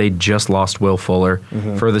because they just lost Will Fuller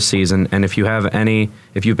for the season, and if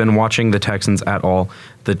you've been watching the Texans at all,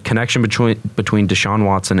 the connection between Deshaun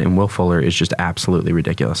Watson and Will Fuller is just absolutely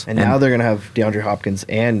ridiculous. And now they're going to have DeAndre Hopkins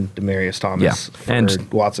and Demaryius Thomas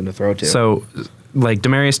for Watson to throw to. So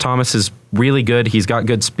Demaryius Thomas is really good. He's got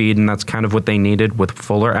good speed, and that's kind of what they needed with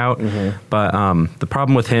Fuller out. But the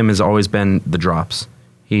problem with him has always been the drops.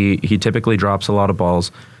 He typically drops a lot of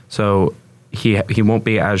balls, so he won't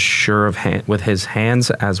be as sure with his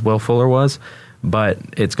hands as Will Fuller was. But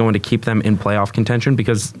it's going to keep them in playoff contention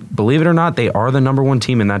because, believe it or not, they are the number 1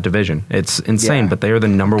 team in that division. It's insane, but they are the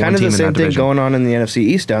number 1 team in that division. Kind of the same thing going on in the NFC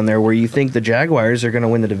East down there where you think the Jaguars are going to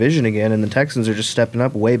win the division again and the Texans are just stepping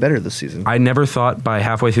up way better this season. I never thought by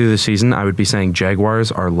halfway through the season I would be saying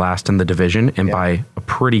Jaguars are last in the division and by a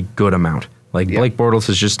pretty good amount. Blake Bortles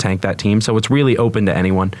has just tanked that team, so it's really open to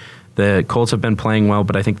anyone. The Colts have been playing well,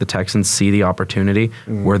 but I think the Texans see the opportunity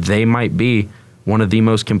where they might be one of the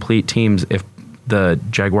most complete teams if the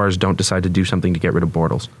Jaguars don't decide to do something to get rid of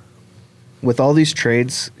Bortles. With all these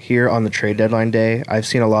trades here on the trade deadline day, I've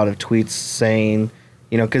seen a lot of tweets saying,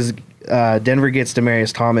 because Denver gets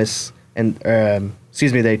Demaryius Thomas and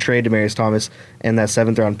they trade Demaryius Thomas and that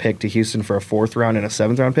 7th-round pick to Houston for a 4th round and a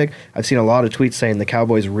 7th-round pick. I've seen a lot of tweets saying the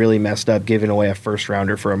Cowboys really messed up giving away a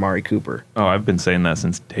 1st-rounder for Amari Cooper. Oh, I've been saying that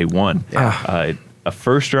since day one. a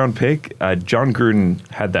first-round pick, John Gruden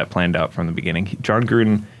had that planned out from the beginning. John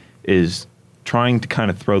Gruden is trying to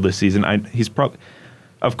kind of throw the season.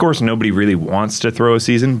 Of course, nobody really wants to throw a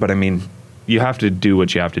season, but I mean, you have to do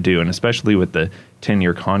what you have to do, and especially with the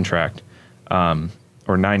 10-year contract or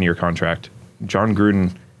 9-year contract, John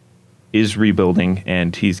Gruden is rebuilding,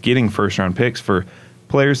 and he's getting first-round picks for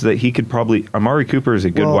players that he could probably. Amari Cooper is a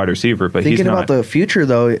good wide receiver, but he's not. Thinking about the future,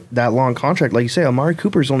 though, that long contract, like you say, Amari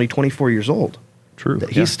Cooper is only 24 years old. True.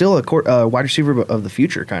 He's still a wide receiver of the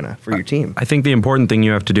future, kind of, for your team. I think the important thing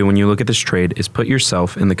you have to do when you look at this trade is put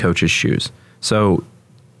yourself in the coach's shoes. So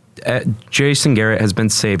Jason Garrett has been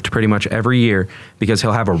saved pretty much every year because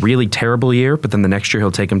he'll have a really terrible year, but then the next year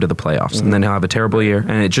he'll take him to the playoffs, and then he'll have a terrible year,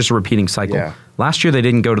 and it's just a repeating cycle. Yeah. Last year they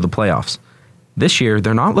didn't go to the playoffs. This year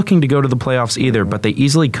they're not looking to go to the playoffs either, but they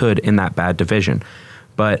easily could in that bad division.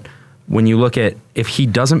 But when you look at if he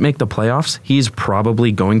doesn't make the playoffs, he's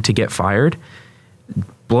probably going to get fired.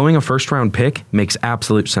 Blowing a first-round pick makes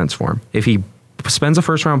absolute sense for him. If he spends a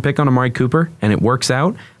first-round pick on Amari Cooper and it works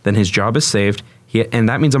out, then his job is saved. And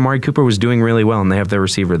that means Amari Cooper was doing really well, and they have their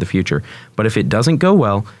receiver of the future. But if it doesn't go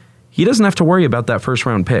well, he doesn't have to worry about that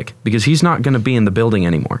first-round pick because he's not going to be in the building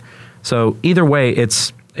anymore. So either way,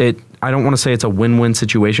 I don't want to say it's a win-win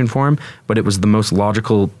situation for him, but it was the most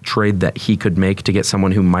logical trade that he could make to get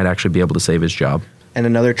someone who might actually be able to save his job. And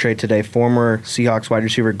another trade today, former Seahawks wide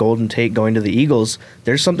receiver Golden Tate going to the Eagles.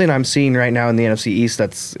 There's something I'm seeing right now in the NFC East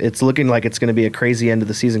it's looking like it's going to be a crazy end of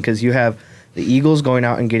the season because you have the Eagles going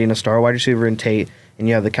out and getting a star wide receiver in Tate, and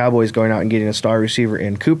you have the Cowboys going out and getting a star receiver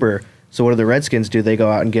in Cooper. So what do the Redskins do? They go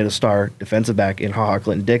out and get a star defensive back in HaHa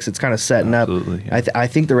Clinton-Dix. It's kind of setting up. Yeah. I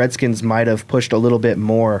think the Redskins might have pushed a little bit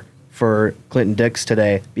more for Clinton-Dix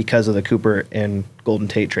today because of the Cooper and Golden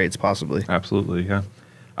Tate trades possibly. Absolutely, yeah.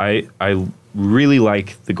 I really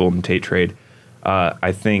like the Golden Tate trade.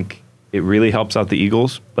 I think it really helps out the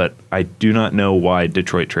Eagles, but I do not know why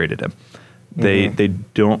Detroit traded him. They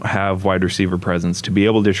don't have wide receiver presence to be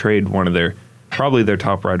able to trade one of probably their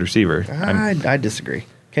top wide receiver. I disagree.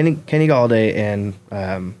 Kenny Galladay and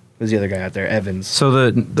who's the other guy out there? Evans.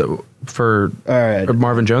 So for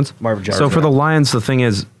Marvin Jones? Marvin Jones. So for the Lions, the thing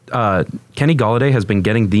is, Kenny Galladay has been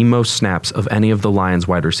getting the most snaps of any of the Lions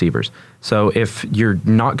wide receivers. So if you're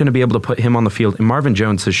not going to be able to put him on the field, and Marvin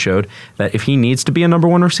Jones has showed that if he needs to be a number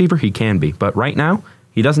one receiver, he can be. But right now,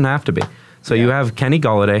 he doesn't have to be. So you have Kenny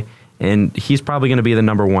Galladay, and he's probably going to be the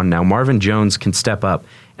number one now. Marvin Jones can step up.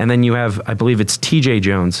 And then you have, I believe it's TJ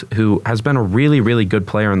Jones, who has been a really, really good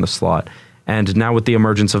player in the slot. And now with the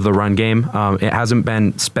emergence of the run game, it hasn't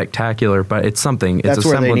been spectacular, but it's something. It's that's a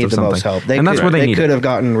where they need of the something. most help. They need could it. have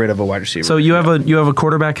gotten rid of a wide receiver. So you have a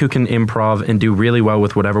quarterback who can improv and do really well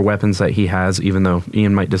with whatever weapons that he has, even though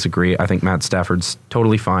Ian might disagree. I think Matt Stafford's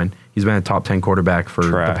totally fine. He's been a top 10 quarterback for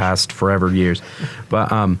the past forever years.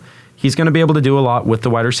 But he's going to be able to do a lot with the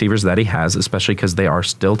wide receivers that he has, especially because they are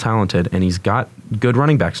still talented, and he's got good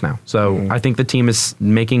running backs now. So I think the team is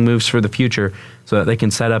making moves for the future so that they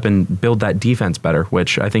can set up and build that defense better,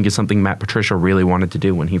 which I think is something Matt Patricia really wanted to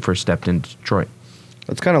do when he first stepped into Detroit.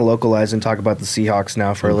 Let's kind of localize and talk about the Seahawks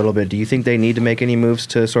now for a little bit. Do you think they need to make any moves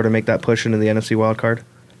to sort of make that push into the NFC wildcard?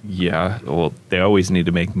 Yeah, well, they always need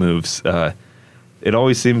to make moves. It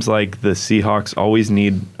always seems like the Seahawks always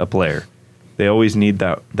need a player. They always need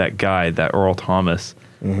that guy, that Earl Thomas,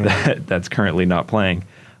 that's currently not playing.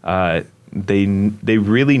 They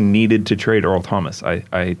really needed to trade Earl Thomas.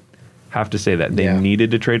 I have to say that. They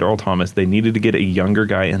needed to trade Earl Thomas. They needed to get a younger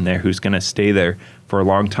guy in there who's going to stay there for a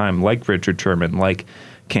long time, like Richard Sherman, like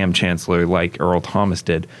Cam Chancellor, like Earl Thomas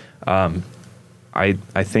did. I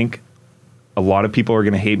think a lot of people are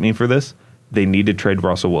going to hate me for this. They need to trade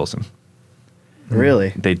Russell Wilson. Really?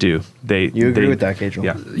 They do. You agree with that, Cajun?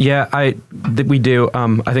 Yeah, we do.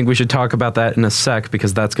 I think we should talk about that in a sec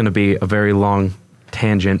because that's going to be a very long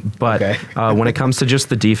tangent. But when it comes to just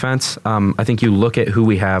the defense, I think you look at who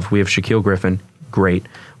we have. We have Shaquille Griffin, great.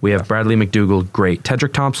 We have Bradley McDougald, great.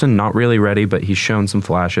 Tedrick Thompson, not really ready, but he's shown some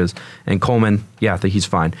flashes. And Coleman, he's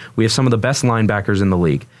fine. We have some of the best linebackers in the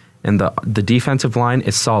league. And the defensive line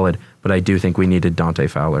is solid, but I do think we needed Dante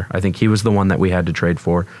Fowler. I think he was the one that we had to trade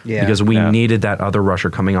for because we needed that other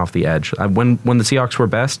rusher coming off the edge. When the Seahawks were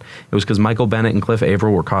best, it was because Michael Bennett and Cliff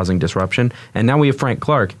Averill were causing disruption. And now we have Frank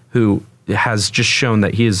Clark, who has just shown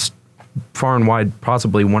that he is far and wide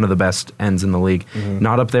possibly one of the best ends in the league.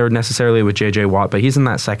 Not up there necessarily with J.J. Watt, but he's in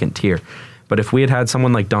that second tier. But if we had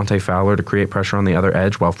someone like Dante Fowler to create pressure on the other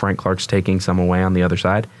edge while Frank Clark's taking some away on the other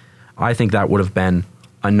side, I think that would have been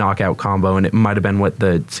a knockout combo, and it might have been what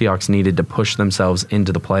the Seahawks needed to push themselves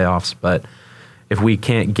into the playoffs. But if we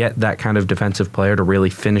can't get that kind of defensive player to really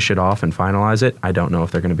finish it off and finalize it, I don't know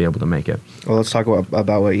if they're going to be able to make it. Well, let's talk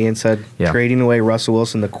about what Ian said. Yeah. Trading away Russell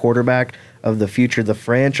Wilson, the quarterback of the future, the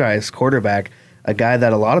franchise quarterback, a guy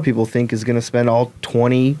that a lot of people think is going to spend all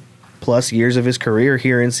 20-plus years of his career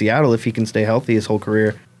here in Seattle if he can stay healthy his whole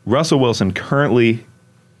career. Russell Wilson currently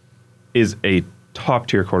is a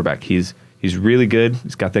top-tier quarterback. He's really good.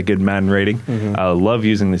 He's got that good Madden rating. I love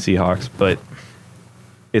using the Seahawks, but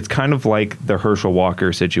it's kind of like the Herschel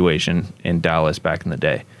Walker situation in Dallas back in the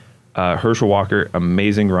day. Herschel Walker,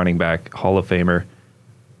 amazing running back, Hall of Famer,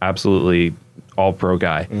 absolutely all-pro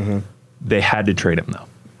guy. They had to trade him, though,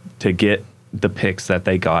 to get the picks that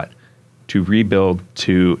they got to rebuild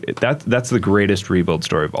that's the greatest rebuild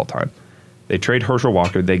story of all time. They trade Herschel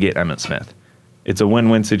Walker, they get Emmitt Smith. It's a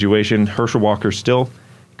win-win situation. Herschel Walker still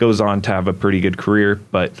goes on to have a pretty good career,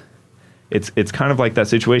 but it's kind of like that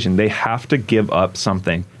situation. They have to give up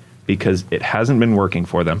something because it hasn't been working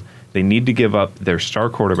for them. They need to give up their star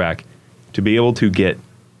quarterback to be able to get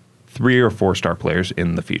 3 or 4 star players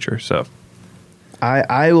in the future. So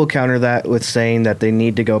I will counter that with saying that they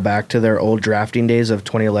need to go back to their old drafting days of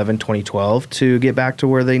 2011, 2012 to get back to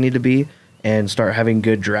where they need to be and start having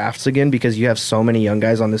good drafts again, because you have so many young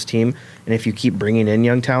guys on this team, and if you keep bringing in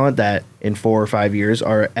young talent that in 4 or 5 years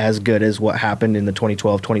are as good as what happened in the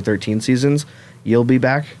 2012, 2013 seasons, you'll be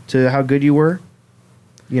back to how good you were.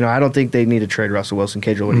 I don't think they need to trade Russell Wilson.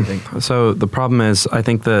 Cajal, what do you think? So the problem is, I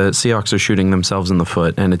think the Seahawks are shooting themselves in the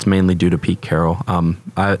foot, and it's mainly due to Pete Carroll. I'm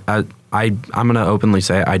going to openly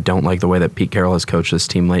say I don't like the way that Pete Carroll has coached this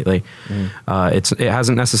team lately. It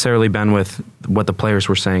hasn't necessarily been with what the players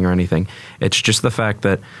were saying or anything. It's just the fact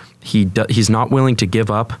that he's not willing to give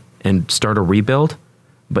up and start a rebuild,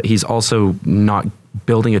 but he's also not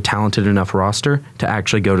building a talented enough roster to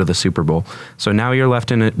actually go to the Super Bowl. So now you're left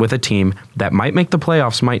in it with a team that might make the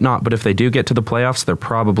playoffs, might not, but if they do get to the playoffs, they're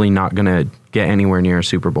probably not going to get anywhere near a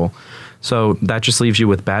Super Bowl. So that just leaves you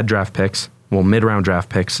with bad draft picks, mid-round draft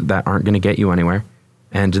picks that aren't going to get you anywhere,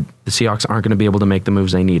 and the Seahawks aren't going to be able to make the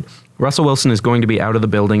moves they need. Russell Wilson is going to be out of the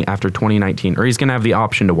building after 2019, or he's going to have the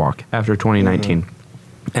option to walk after 2019.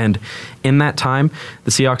 And in that time,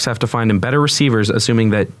 the Seahawks have to find him better receivers,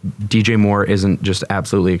 assuming that DJ Moore isn't just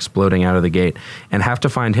absolutely exploding out of the gate, and have to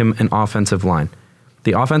find him an offensive line.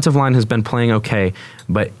 The offensive line has been playing okay,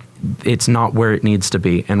 but it's not where it needs to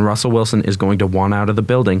be. And Russell Wilson is going to want out of the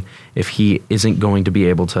building if he isn't going to be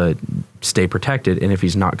able to stay protected and if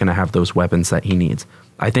he's not going to have those weapons that he needs.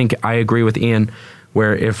 I think I agree with Ian,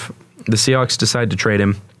 where if the Seahawks decide to trade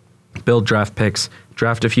him, build draft picks,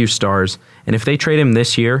 draft a few stars, and if they trade him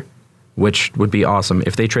this year, which would be awesome,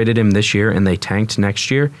 if they traded him this year and they tanked next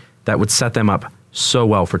year, that would set them up so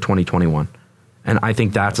well for 2021. And I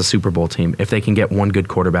think that's a Super Bowl team if they can get one good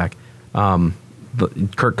quarterback.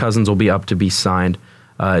 Kirk Cousins will be up to be signed.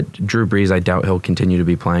 Drew Brees, I doubt he'll continue to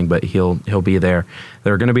be playing, but he'll be there.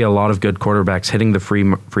 There are going to be a lot of good quarterbacks hitting the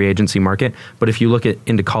free agency market. But if you look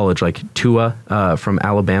into college, like Tua from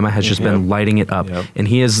Alabama has just been lighting it up, and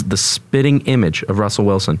he is the spitting image of Russell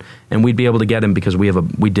Wilson. And we'd be able to get him because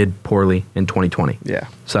we did poorly in 2020. Yeah.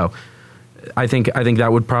 So I think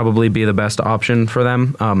that would probably be the best option for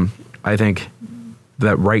them. I think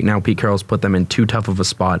that right now Pete Carroll's put them in too tough of a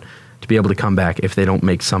spot to be able to come back if they don't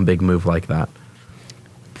make some big move like that.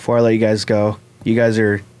 Before I let you guys go, you guys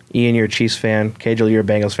are, Ian, you're a Chiefs fan. Cajal, you're a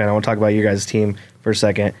Bengals fan. I want to talk about your guys' team for a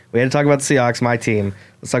second. We had to talk about the Seahawks, my team.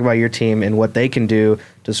 Let's talk about your team and what they can do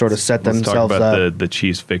to sort of set themselves up. Let's talk about the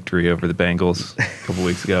Chiefs' victory over the Bengals a couple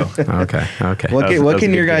weeks ago. Okay. What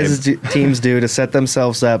can your guys' teams do to set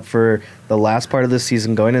themselves up for the last part of the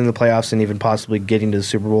season, going into the playoffs, and even possibly getting to the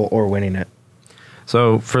Super Bowl or winning it?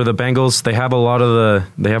 So for the Bengals, they have a lot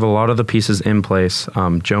of the pieces in place.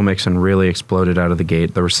 Joe Mixon really exploded out of the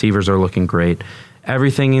gate. The receivers are looking great.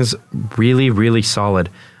 Everything is really, really solid,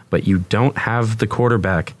 but you don't have the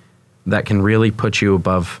quarterback that can really put you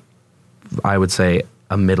above, I would say,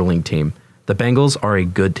 a middling team. The Bengals are a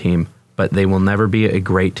good team, but they will never be a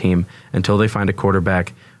great team until they find a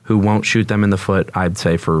quarterback who won't shoot them in the foot, I'd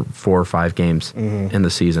say, for 4 or 5 games in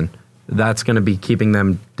the season. That's going to be keeping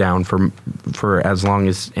them down for as long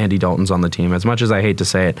as Andy Dalton's on the team. As much as I hate to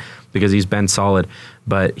say it, because he's been solid,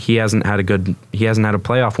 but he hasn't had a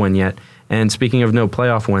playoff win yet. And speaking of no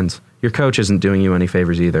playoff wins, your coach isn't doing you any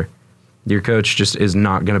favors either. Your coach just is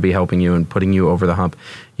not going to be helping you and putting you over the hump.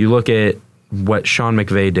 You look at what Sean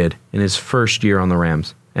McVay did in his first year on the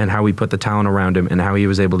Rams and how he put the talent around him and how he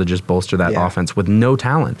was able to just bolster that offense with no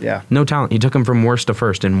talent. Yeah. No talent. He took him from worst to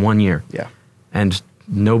first in 1 year. Yeah. And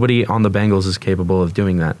nobody on the Bengals is capable of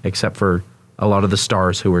doing that except for a lot of the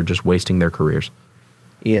stars who are just wasting their careers.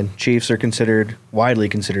 Ian, Chiefs are widely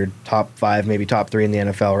considered top 5, maybe top 3 in the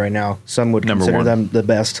NFL right now. Some would Number consider one. them the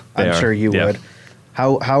best. I'm sure you would.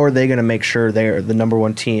 How are they going to make sure they're the number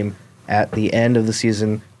 1 team at the end of the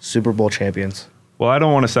season, Super Bowl champions? Well, I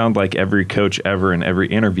don't want to sound like every coach ever in every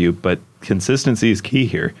interview, but consistency is key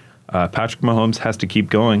here. Patrick Mahomes has to keep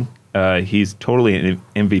going. He's totally an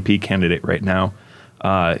MVP candidate right now.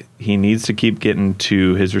 He needs to keep getting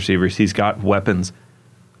to his receivers. He's got weapons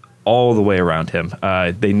all the way around him.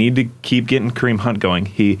 They need to keep getting Kareem Hunt going.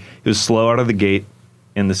 He was slow out of the gate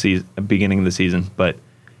in the beginning of the season, but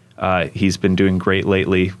he's been doing great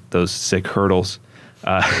lately. Those sick hurdles.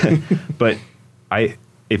 But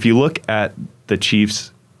if you look at the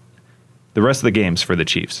Chiefs, the rest of the games for the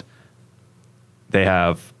Chiefs, they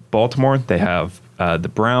have Baltimore, they have the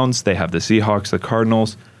Browns, they have the Seahawks, the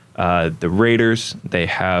Cardinals, the Raiders, they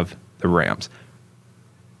have the Rams.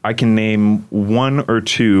 I can name 1 or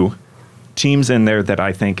 2 teams in there that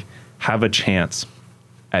I think have a chance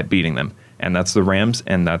at beating them, and that's the Rams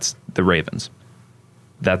and that's the Ravens.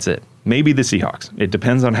 That's it. Maybe the Seahawks. It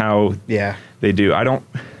depends on how they do. I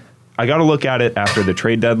got to look at it after the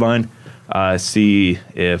trade deadline, see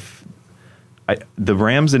if the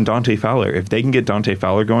Rams and Dante Fowler, if they can get Dante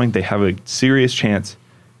Fowler going, they have a serious chance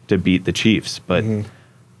to beat the Chiefs. But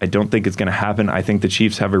I don't think it's going to happen. I think the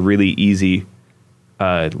Chiefs have a really easy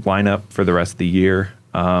lineup for the rest of the year.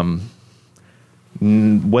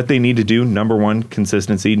 What they need to do, number 1,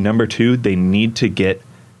 consistency. Number 2, they need to get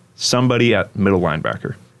somebody at middle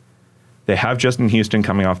linebacker. They have Justin Houston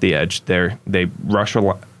coming off the edge. They rush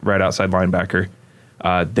a right outside linebacker.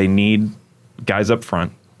 They need guys up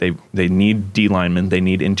front. They need D linemen. They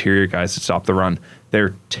need interior guys to stop the run.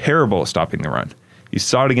 They're terrible at stopping the run. You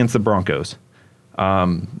saw it against the Broncos.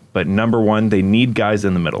 But number 1, they need guys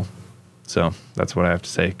in the middle. So that's what I have to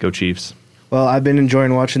say. Go Chiefs. Well, I've been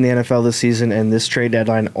enjoying watching the NFL this season, and this trade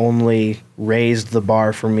deadline only raised the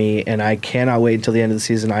bar for me, and I cannot wait until the end of the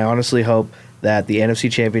season. I honestly hope that the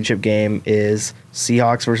NFC Championship game is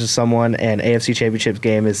Seahawks versus someone, and AFC Championship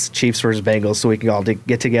game is Chiefs versus Bengals, so we can all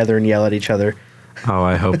get together and yell at each other. Oh,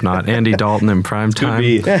 I hope not. Andy Dalton in prime time. Could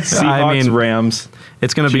be Seahawks, Rams.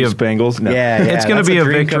 It's going to be a Bengals. No. It's going to be a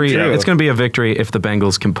victory. It's going to be a victory if the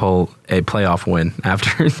Bengals can pull a playoff win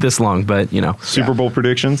after this long. But Super Bowl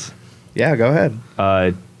predictions. Yeah, go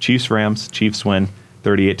ahead. Chiefs, Rams. Chiefs win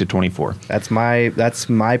 38-24. That's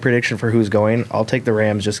my prediction for who's going. I'll take the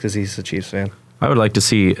Rams just because he's a Chiefs fan. I would like to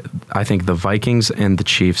see, I think the Vikings and the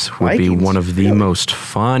Chiefs would be one of the most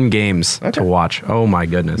fun games to watch. Oh, my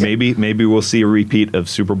goodness. Maybe we'll see a repeat of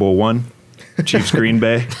Super Bowl I, Chiefs Green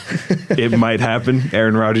Bay. It might happen.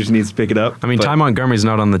 Aaron Rodgers needs to pick it up. I mean, Ty Montgomery's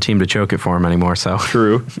not on the team to choke it for him anymore, so.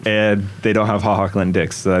 True. And they don't have Ha-Ha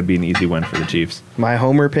Clinton-Dix, so that'd be an easy win for the Chiefs. My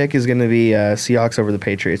homer pick is going to be Seahawks over the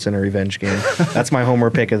Patriots in a revenge game. That's my homer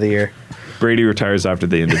pick of the year. Brady retires after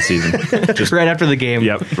the end of the season. Just right after the game.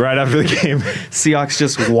 Yep, right after the game. Seahawks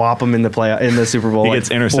just whop them in the Super Bowl. He gets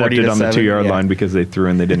intercepted on the 2-yard line because they threw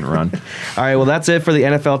and they didn't run. All right, well, that's it for the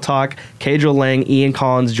NFL talk. Cadrell Lang, Ian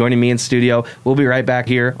Collins joining me in studio. We'll be right back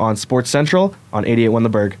here on Sports Central on 88.1 The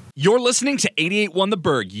Berg. You're listening to 88.1 The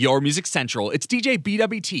Berg, your music central. It's DJ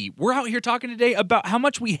BWT. We're out here talking today about how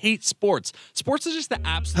much we hate sports. Sports is just the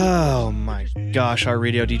absolute... Oh my gosh, our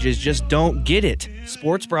radio DJs just don't get it.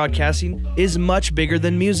 Sports broadcasting is much bigger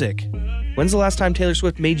than music. When's the last time Taylor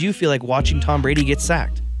Swift made you feel like watching Tom Brady get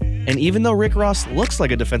sacked? And even though Rick Ross looks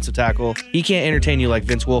like a defensive tackle, he can't entertain you like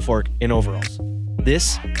Vince Wilfork in overalls.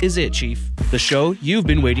 This is it, Chief. The show you've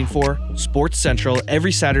been waiting for, Sports Central,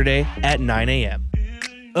 every Saturday at 9 a.m.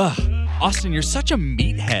 Ugh, Austin, you're such a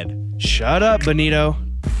meathead. Shut up, Benito.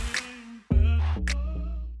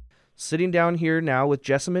 Sitting down here now with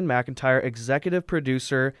Jessamyn McIntyre, executive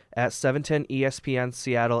producer at 710 ESPN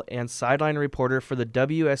Seattle and sideline reporter for the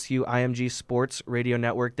WSU IMG Sports Radio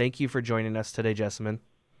Network. Thank you for joining us today, Jessamyn.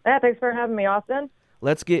 Yeah, thanks for having me, Austin.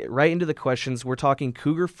 Let's get right into the questions. We're talking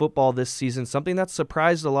Cougar football this season, something that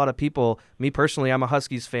surprised a lot of people. Me personally, I'm a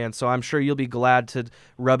Huskies fan, so I'm sure you'll be glad to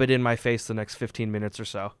rub it in my face the next 15 minutes or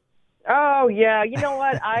so. Oh, yeah. You know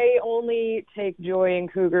what? I only take joy in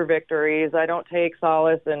Cougar victories. I don't take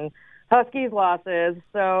solace in Huskies losses.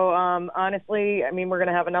 So, honestly, I mean, we're going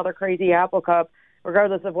to have another crazy Apple Cup.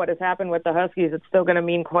 Regardless of what has happened with the Huskies, it's still going to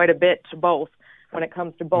mean quite a bit to both when it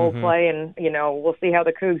comes to bowl play, and, we'll see how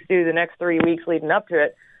the Cougs do the next 3 weeks leading up to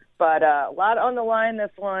it. But a lot on the line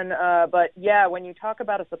this one. But, yeah, when you talk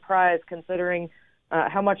about a surprise, considering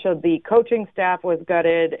how much of the coaching staff was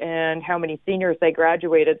gutted and how many seniors they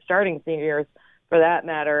graduated, starting seniors for that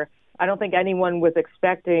matter, I don't think anyone was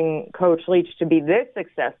expecting Coach Leach to be this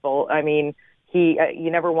successful. I mean,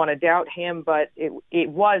 you never want to doubt him, but it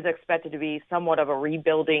was expected to be somewhat of a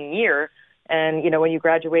rebuilding year. And, when you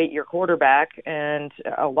graduate your quarterback and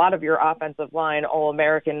a lot of your offensive line,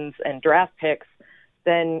 All-Americans and draft picks,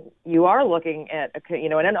 then you are looking at,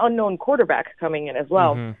 an unknown quarterback coming in as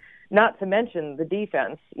well. Mm-hmm. Not to mention the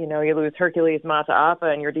defense. You lose Hercules Mata'afa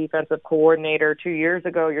and your defensive coordinator 2 years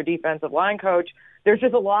ago, your defensive line coach. There's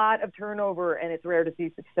just a lot of turnover, and it's rare to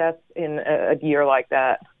see success in a year like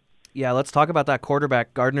that. Yeah, let's talk about that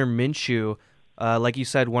quarterback, Gardner Minshew. Like you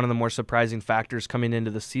said, one of the more surprising factors coming into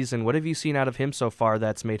the season. What have you seen out of him so far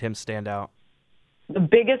that's made him stand out? The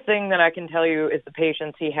biggest thing that I can tell you is the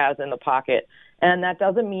patience he has in the pocket. And that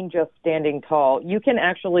doesn't mean just standing tall. You can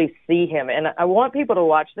actually see him. And I want people to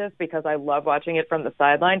watch this because I love watching it from the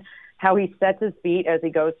sideline, how he sets his feet as he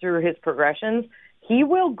goes through his progressions. He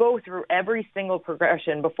will go through every single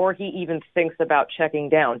progression before he even thinks about checking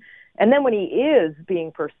down. And then when he is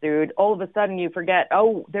being pursued, all of a sudden you forget,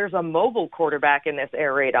 there's a mobile quarterback in this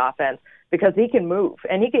air raid offense because he can move.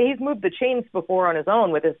 And he's moved the chains before on his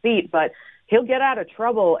own with his feet, but he'll get out of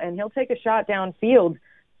trouble and he'll take a shot downfield.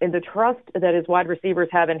 And the trust that his wide receivers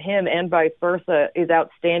have in him and vice versa is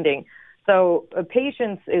outstanding. So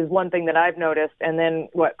patience is one thing that I've noticed. And then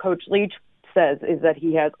what Coach Leach says is that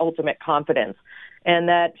he has ultimate confidence. And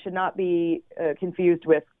that should not be confused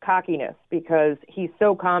with cockiness because he's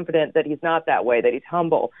so confident that he's not that way, that he's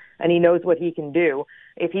humble, and he knows what he can do.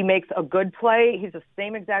 If he makes a good play, he's the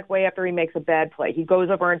same exact way after he makes a bad play. He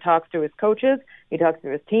goes over and talks to his coaches. He talks to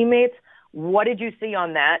his teammates. What did you see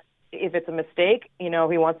on that? If it's a mistake, he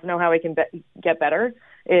wants to know how he can get better.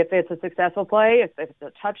 If it's a successful play, if it's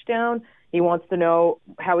a touchdown, he wants to know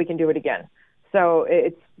how he can do it again. So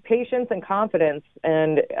it's patience and confidence,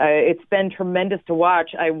 and it's been tremendous to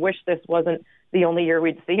watch. I wish this wasn't the only year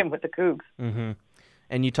we'd see him with the Cougs. Mm-hmm.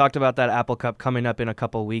 And you talked about that Apple Cup coming up in a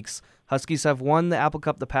couple weeks. Huskies have won the Apple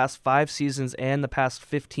Cup the past 5 seasons and the past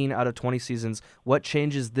 15 out of 20 seasons. What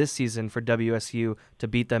changes this season for WSU to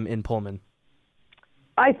beat them in Pullman?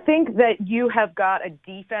 I think that you have got a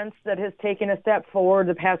defense that has taken a step forward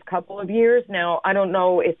the past couple of years. Now, I don't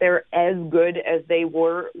know if they're as good as they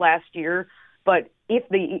were last year, but if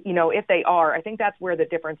they are, I think that's where the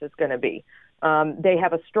difference is going to be. They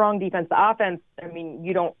have a strong defense. The offense,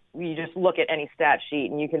 you just look at any stat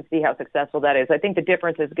sheet and you can see how successful that is. I think the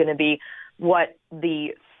difference is going to be what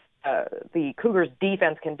the Cougars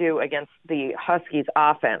defense can do against the Huskies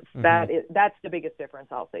offense. Mm-hmm. That's the biggest difference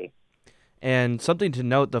I'll see. And something to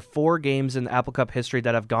note, the 4 games in the Apple Cup history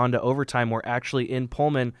that have gone to overtime were actually in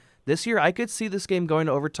Pullman. This year, I could see this game going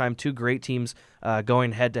to overtime. 2 great teams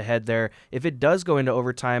going head-to-head there. If it does go into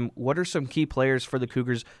overtime, what are some key players for the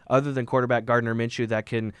Cougars, other than quarterback Gardner Minshew, that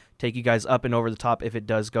can take you guys up and over the top if it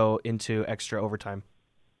does go into extra overtime?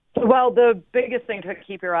 Well, the biggest thing to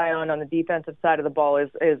keep your eye on the defensive side of the ball is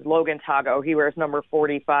Logan Tago. He wears number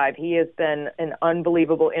 45. He has been an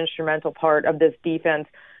unbelievable instrumental part of this defense.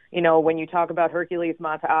 When you talk about Hercules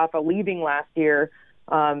Mata'afa leaving last year,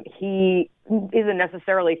 he isn't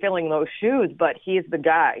necessarily filling those shoes, but he is the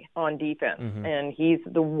guy on defense, mm-hmm. and he's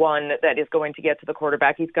the one that is going to get to the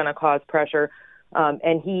quarterback. He's going to cause pressure,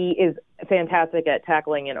 and he is fantastic at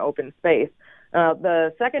tackling in open space.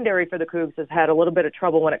 The secondary for the Cougs has had a little bit of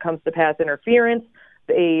trouble when it comes to pass interference.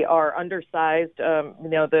 They are undersized.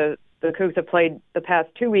 The Cougs have played the past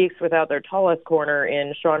 2 weeks without their tallest corner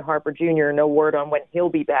in Sean Harper Jr. No word on when he'll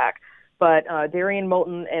be back. But Darian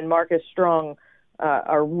Moulton and Marcus Strong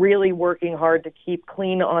are really working hard to keep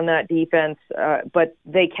clean on that defense, but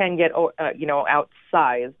they can get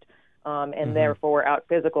outsized and mm-hmm. therefore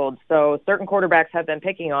out-physicaled. So certain quarterbacks have been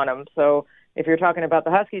picking on them. So if you're talking about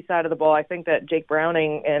the Husky side of the ball, I think that Jake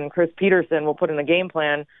Browning and Chris Peterson will put in a game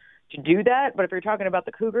plan to do that. But if you're talking about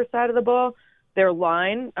the Cougar side of the ball, their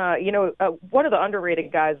line, one of the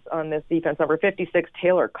underrated guys on this defense, number 56,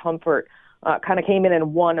 Taylor Comfort, kind of came in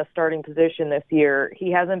and won a starting position this year.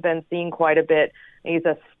 He hasn't been seen quite a bit. He's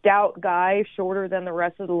a stout guy, shorter than the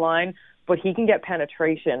rest of the line, but he can get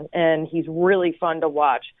penetration, and he's really fun to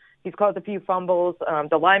watch. He's caused a few fumbles.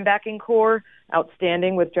 The linebacking core,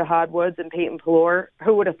 outstanding with Jihad Woods and Peyton Plore.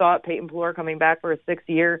 Who would have thought Peyton Plore coming back for his 6th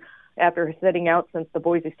year after sitting out since the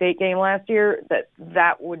Boise State game last year,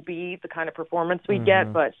 that would be the kind of performance we mm-hmm.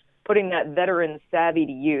 get, but putting that veteran savvy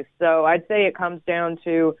to use. So I'd say it comes down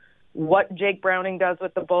to what Jake Browning does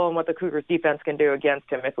with the ball and what the Cougars defense can do against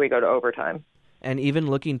him if we go to overtime. And even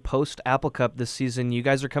looking post-Apple Cup this season, you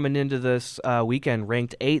guys are coming into this weekend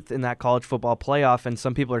ranked 8th in that college football playoff, and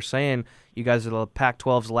some people are saying you guys are the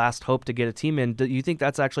Pac-12's last hope to get a team in. Do you think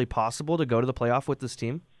that's actually possible to go to the playoff with this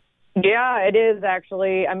team? Yeah, it is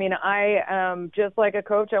actually. I mean, I just like a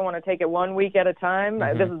coach, I want to take it 1 week at a time.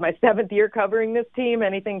 This is my 7th year covering this team.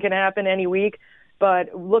 Anything can happen any week.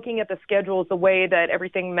 But looking at the schedules, the way that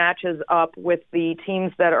everything matches up with the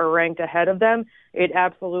teams that are ranked ahead of them, it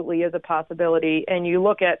absolutely is a possibility. And you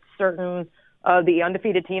look at certain of the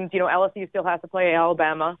undefeated teams, LSU still has to play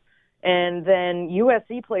Alabama. And then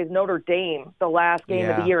USC plays Notre Dame the last game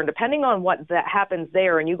of the year. And depending on what that happens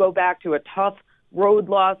there, and you go back to a tough road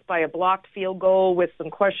loss by a blocked field goal with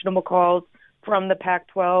some questionable calls from the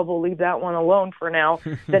Pac-12, we'll leave that one alone for now,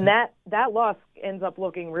 then that loss ends up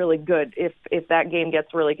looking really good if that game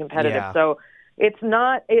gets really competitive. Yeah. So it's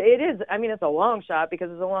not – it is – I mean, it's a long shot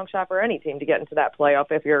because it's a long shot for any team to get into that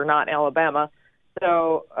playoff if you're not Alabama.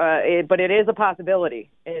 So, but it is a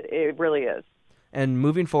possibility. It really is. And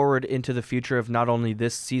moving forward into the future of not only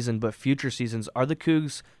this season but future seasons, are the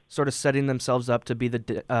Cougs sort of setting themselves up to be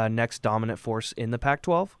the next dominant force in the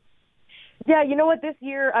Pac-12? Yeah, you know what? This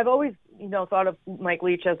year, I've always, thought of Mike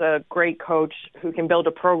Leach as a great coach who can build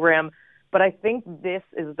a program, but I think this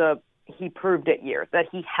is he proved it year, that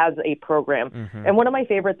he has a program. Mm-hmm. And one of my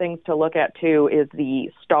favorite things to look at, too, is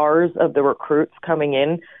the stars of the recruits coming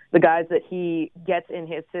in, the guys that he gets in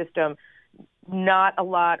his system. Not a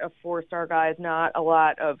lot of 4-star guys, not a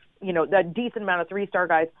lot of, a decent amount of 3-star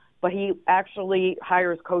guys, but he actually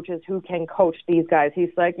hires coaches who can coach these guys.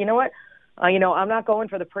 He's like, you know what? I'm not going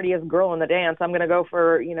for the prettiest girl in the dance. I'm going to go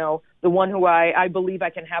for, the one who I believe I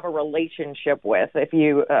can have a relationship with, if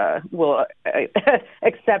you will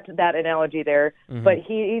accept that analogy there. Mm-hmm. But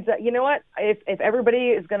he's, you know what? If everybody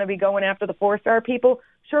is going to be going after the 4-star people,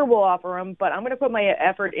 sure, we'll offer them, but I'm going to put my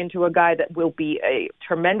effort into a guy that will be a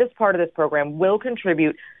tremendous part of this program, will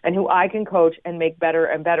contribute, and who I can coach and make better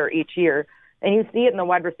and better each year. And you see it in the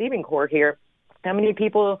wide receiving core here. How many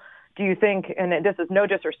people do you think, and this is no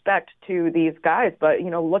disrespect to these guys, but,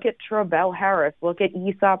 look at Travell Harris, look at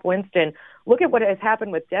Aesop Winston, look at what has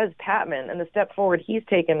happened with Des Patman and the step forward he's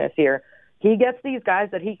taken this year. He gets these guys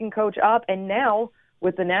that he can coach up, and now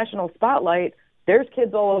with the national spotlight, there's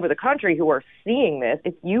kids all over the country who are seeing this.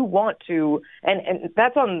 If you want to, and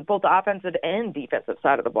that's on both the offensive and defensive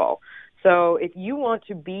side of the ball. So if you want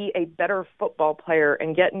to be a better football player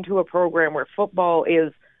and get into a program where football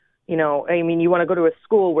is, you want to go to a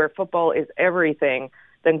school where football is everything,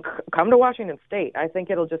 then come to Washington State. I think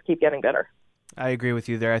it'll just keep getting better. I agree with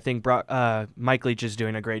you there. I think Mike Leach is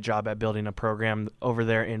doing a great job at building a program over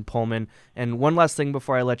there in Pullman. And one last thing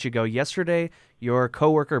before I let you go. Yesterday, your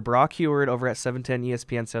coworker Brock Heward over at 710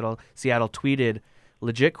 ESPN Seattle tweeted,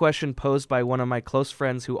 "Legit question posed by one of my close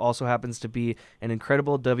friends who also happens to be an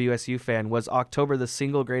incredible WSU fan. Was October the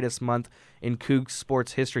single greatest month in Cougs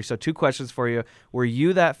sports history?" So 2 questions for you. Were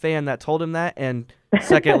you that fan that told him that? And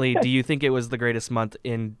secondly, do you think it was the greatest month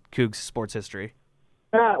in Cougs sports history?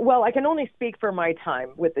 Well, I can only speak for my time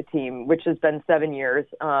with the team, which has been 7 years,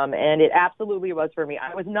 and it absolutely was for me.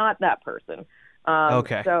 I was not that person.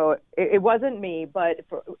 Okay. So it wasn't me, but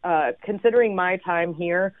considering my time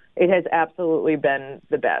here, it has absolutely been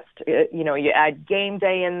the best. You add game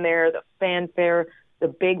day in there, the fanfare, the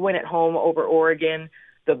big win at home over Oregon,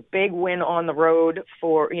 the big win on the road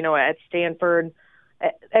for, at Stanford.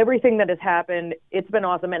 Everything that has happened, it's been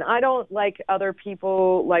awesome. And I don't, like other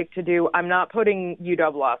people like to do, I'm not putting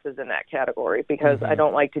UW losses in that category because I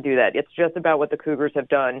don't like to do that. It's just about what the Cougars have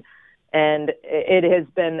done. And it has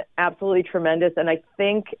been absolutely tremendous. And I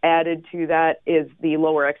think added to that is the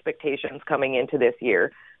lower expectations coming into this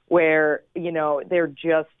year where, they're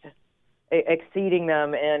just exceeding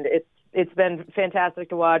them. And it's been fantastic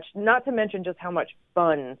to watch, not to mention just how much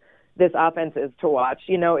fun this offense is to watch.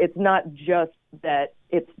 It's not just that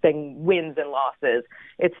it's been wins and losses.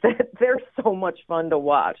 It's that they're so much fun to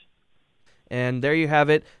watch. And there you have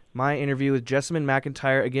it, my interview with Jessamyn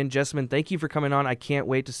McIntyre. Again, Jessamyn, thank you for coming on. I can't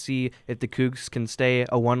wait to see if the Cougs can stay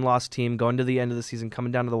a one-loss team, going to the end of the season,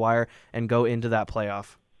 coming down to the wire, and go into that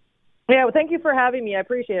playoff. Yeah, well, thank you for having me. I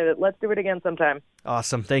appreciate it. Let's do it again sometime.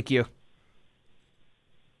 Awesome. Thank you.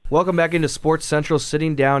 Welcome back into Sports Central.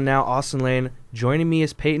 Sitting down now, Austin Lane. Joining me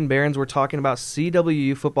is Peyton Behrens. We're talking about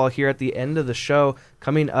CWU football here at the end of the show.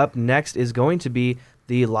 Coming up next is going to be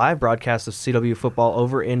the live broadcast of CWU football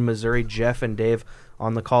over in Missouri. Jeff and Dave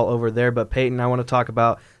on the call over there. But Peyton, I want to talk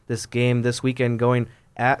about this game this weekend going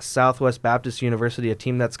at Southwest Baptist University, a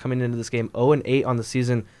team that's coming into this game 0-8 on the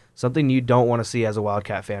season, something you don't want to see as a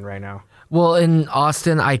Wildcat fan right now. Well, in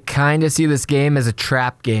Austin, I kind of see this game as a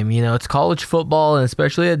trap game. You know, it's college football, and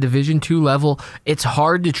especially at Division II level, it's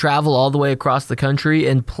hard to travel all the way across the country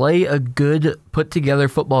and play a good put-together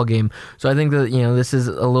football game. So I think that, you know, this is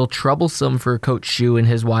a little troublesome for Coach Shu and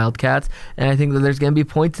his Wildcats, and I think that there's going to be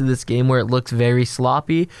points in this game where it looks very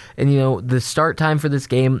sloppy. And, you know, the start time for this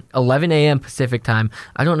game, 11 a.m. Pacific time.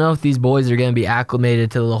 I don't know if these boys are going to be acclimated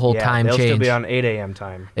to the whole time change. They'll still be on 8 a.m.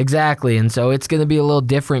 time. Exactly, and so it's going to be a little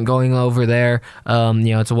different going over there. You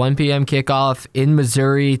know, it's a 1 p.m. kickoff in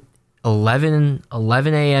Missouri, 11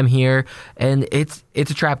 a.m. here, and it's a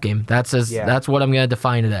trap game. That's what I'm going to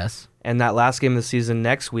define it as. And that last game of the season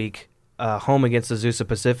next week, home against Azusa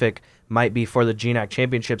Pacific, might be for the GNAC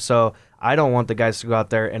championship. So I don't want the guys to go out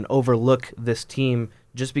there and overlook this team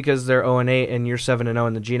just because they're 0-8 and you're 7-0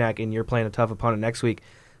 in the GNAC and you're playing a tough opponent next week.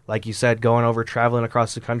 Like you said, traveling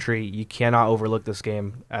across the country, you cannot overlook this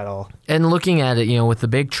game at all. And looking at it, you know, with the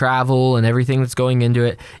big travel and everything that's going into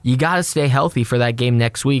it, you got to stay healthy for that game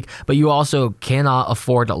next week, but you also cannot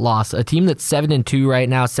afford a loss. A team that's 7-2 right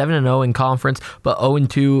now, 7-0 in conference, but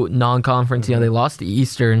 0-2 non-conference. You know, they lost to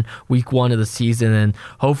Eastern week 1 of the season, and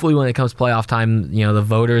hopefully when it comes playoff time, you know, the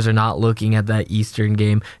voters are not looking at that Eastern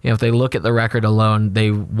game. You know, if they look at the record alone,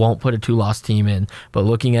 they won't put a 2-loss team in. But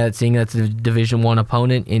looking at it, seeing that's a Division I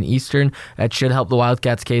opponent in Eastern, that should help the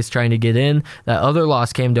Wildcats' case trying to get in. That other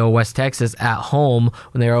loss came to West Texas at home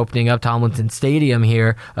when they were opening up Tomlinson Stadium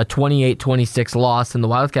here, a 28-26 loss. And the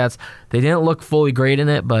Wildcats, they didn't look fully great in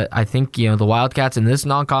it, but I think, you know, the Wildcats in this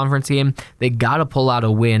non-conference game, they got to pull out a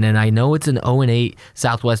win. And I know it's an 0-8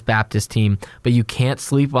 Southwest Baptist team, but you can't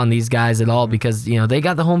sleep on these guys at all because, you know, they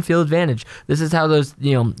got the home field advantage. This is how those,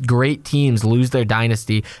 you know, great teams lose their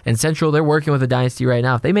dynasty. And Central, they're working with a dynasty right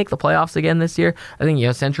now. If they make the playoffs again this year, I think, you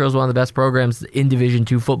know, Central is one of the best programs in Division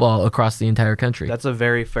II football across the entire country. That's a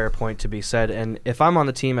very fair point to be said. And if I'm on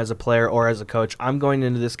the team as a player or as a coach, I'm going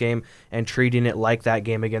into this game and treating it like that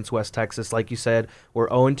game against West Texas. Like you said, we're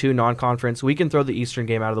 0-2 non-conference. We can throw the Eastern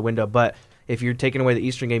game out of the window, but if you're taking away the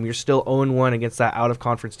Eastern game, you're still 0-1 against that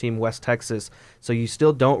out-of-conference team, West Texas. So you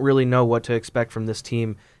still don't really know what to expect from this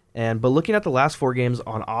team. But looking at the last 4 games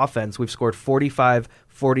on offense, we've scored 45,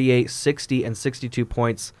 48, 60, and 62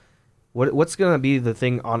 points. What's going to be the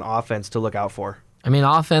thing on offense to look out for? I mean,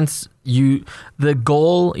 offense, the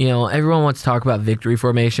goal, you know, everyone wants to talk about victory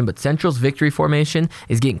formation, but Central's victory formation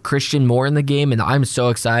is getting Christian Moore in the game, and I'm so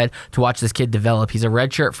excited to watch this kid develop. He's a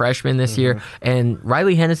redshirt freshman this year, and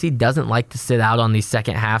Riley Hennessy doesn't like to sit out on these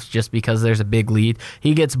second halves just because there's a big lead.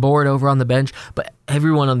 He gets bored over on the bench, but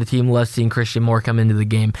everyone on the team loves seeing Christian Moore come into the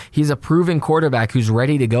game. He's a proven quarterback who's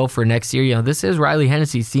ready to go for next year. You know, this is Riley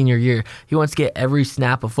Hennessy's senior year. He wants to get every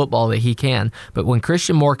snap of football that he can, but when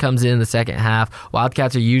Christian Moore comes in the second half,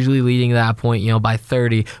 Wildcats are usually leading at that point, you know, by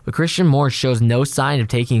 30, but Christian Moore shows no sign of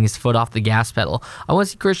taking his foot off the gas pedal. I want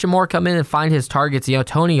to see Christian Moore come in and find his targets. You know,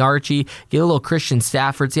 Tony Archie, get a little Christian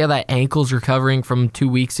Stafford, see how that ankle's recovering from 2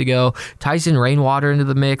 weeks ago. Tyson Rainwater into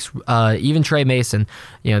the mix, even Trey Mason.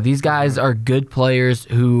 You know, these guys are good players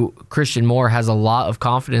who Christian Moore has a lot of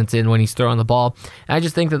confidence in when he's throwing the ball. And I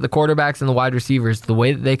just think that the quarterbacks and the wide receivers, the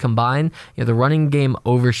way that they combine, you know, the running game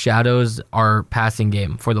overshadows our passing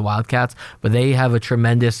game for the Wildcats, but they have a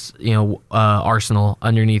tremendous, you know, arsenal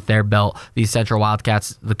underneath their belt, these Central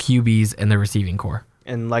Wildcats, the QBs, and the receiving core.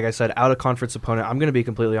 And like I said, out-of-conference opponent, I'm going to be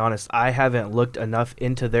completely honest, I haven't looked enough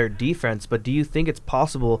into their defense, but do you think it's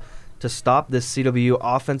possible to stop this CW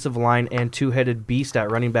offensive line and two-headed beast at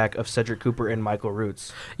running back of Cedric Cooper and Michael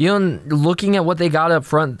Roots? You know, looking at what they got up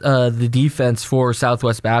front, the defense for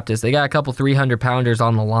Southwest Baptist, they got a couple 300-pounders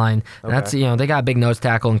on the line. And that's, you know, they got a big nose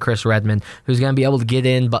tackle in Chris Redmond, who's going to be able to get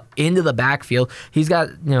in, but into the backfield. He's got,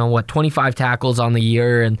 25 tackles on the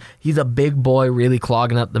year, and he's a big boy really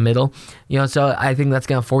clogging up the middle. You know, so I think that's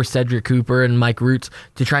going to force Cedric Cooper and Mike Roots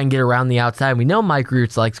to try and get around the outside. We know Mike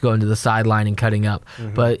Roots likes going to the sideline and cutting up,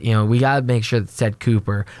 but, we got to make sure that Ced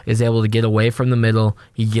Cooper is able to get away from the middle.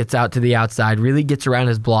 He gets out to the outside, really gets around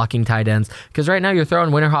his blocking tight ends, because right now you're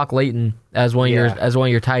throwing Winterhawk Layton as one of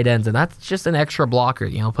your tight ends, and that's just an extra blocker,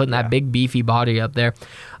 putting that big beefy body up there.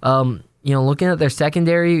 Looking at their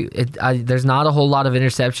secondary, there's not a whole lot of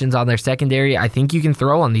interceptions on their secondary. I think you can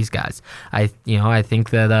throw on these guys. I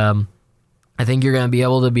think that I think you're going to be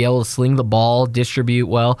able to sling the ball, distribute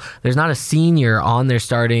well. There's not a senior on their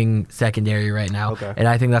starting secondary right now, and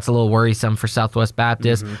I think that's a little worrisome for Southwest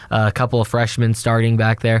Baptist. A couple of freshmen starting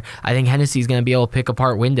back there. I think Hennessy's going to be able to pick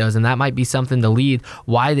apart windows, and that might be something to lead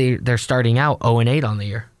why they're starting out 0-8 on the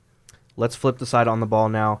year. Let's flip the side on the ball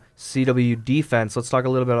now. CW defense, let's talk a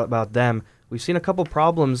little bit about them. We've seen a couple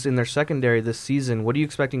problems in their secondary this season. What are you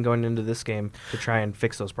expecting going into this game to try and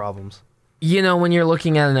fix those problems? When you're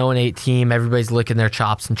looking at an 0-8 team, everybody's licking their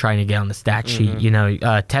chops and trying to get on the stat sheet.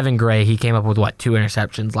 Tevin Gray, he came up with 2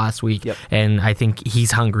 interceptions last week, and I think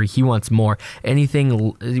he's hungry. He wants more.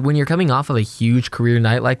 When you're coming off of a huge career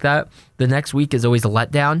night like that, the next week is always a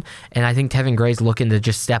letdown, and I think Tevin Gray's looking to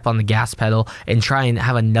just step on the gas pedal and try and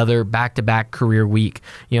have another back-to-back career week.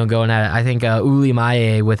 Going at it. I think Uli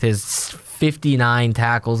Maye with his 59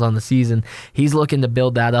 tackles on the season. He's looking to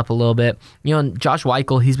build that up a little bit. And Josh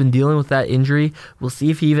Weichel, he's been dealing with that injury. We'll see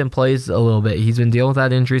if he even plays a little bit. He's been dealing with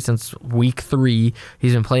that injury since week 3.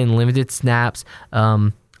 He's been playing limited snaps.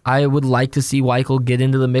 I would like to see Weichel get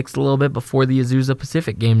into the mix a little bit before the Azusa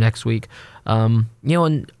Pacific game next week. And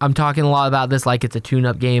I'm talking a lot about this like it's a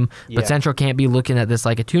tune-up game, but Central can't be looking at this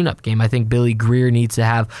like a tune-up game. I think Billy Greer needs to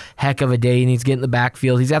have heck of a day. He needs to get in the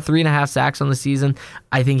backfield. He's got 3.5 sacks on the season.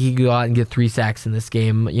 I think he could go out and get 3 sacks in this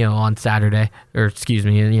game, on Saturday, or excuse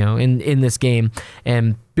me, in this game.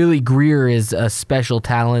 And Billy Greer is a special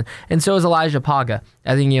talent, and so is Elijah Paga.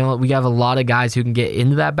 I think, we have a lot of guys who can get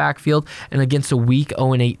into that backfield, and against a weak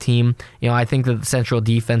 0-8 team, I think that the Central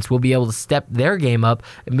defense will be able to step their game up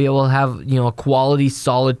and be able to have, a quality,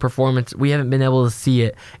 solid performance. We haven't been able to see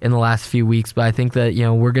it in the last few weeks, but I think that,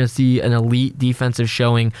 we're going to see an elite defensive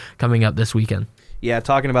showing coming up this weekend. Yeah,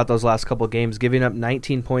 talking about those last couple of games, giving up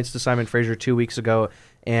 19 points to Simon Fraser 2 weeks ago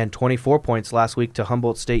and 24 points last week to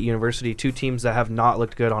Humboldt State University, 2 teams that have not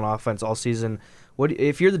looked good on offense all season.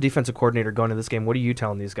 If you're the defensive coordinator going to this game, what are you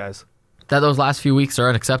telling these guys? That those last few weeks are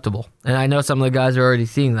unacceptable. And I know some of the guys are already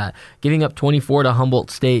seeing that. Giving up 24 to Humboldt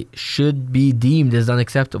State should be deemed as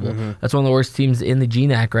unacceptable. Mm-hmm. That's one of the worst teams in the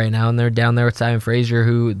GNAC right now, and they're down there with Simon Fraser,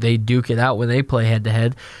 who they duke it out when they play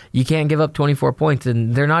head-to-head. You can't give up 24 points,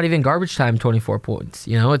 and they're not even garbage time 24 points.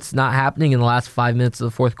 It's not happening in the last 5 minutes of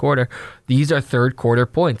the fourth quarter. These are third-quarter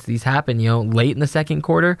points. These happen, late in the second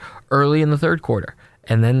quarter, early in the third quarter.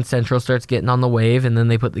 And then Central starts getting on the wave, and then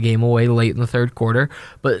they put the game away late in the third quarter.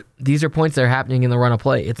 But these are points that are happening in the run of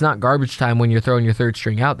play. It's not garbage time when you're throwing your third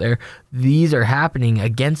string out there. These are happening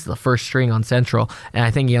against the first string on Central. And I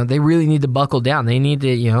think, they really need to buckle down. They need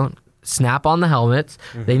to, snap on the helmets.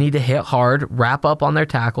 Mm-hmm. They need to hit hard, wrap up on their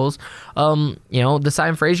tackles. The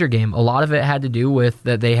Simon Fraser game, a lot of it had to do with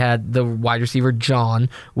that they had the wide receiver John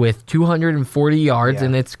with 240 yards,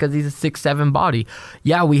 and it's because he's a 6'7" body.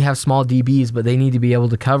 Yeah, we have small DBs, but they need to be able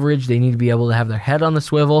to coverage. They need to be able to have their head on the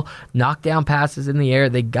swivel, knock down passes in the air.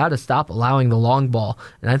 They got to stop allowing the long ball.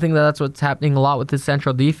 And I think that's what's happening a lot with this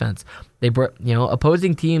Central defense.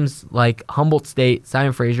 Opposing teams like Humboldt State,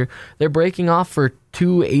 Simon Fraser, they're breaking off for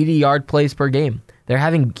 2 80-yard plays per game. They're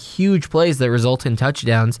having huge plays that result in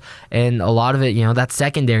touchdowns, and a lot of it, that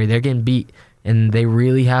secondary, they're getting beat, and they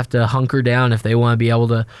really have to hunker down if they want to be able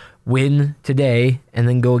to win today and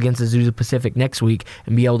then go against Azusa Pacific next week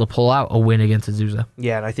and be able to pull out a win against Azusa.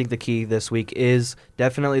 Yeah, and I think the key this week is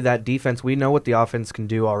definitely that defense. We know what the offense can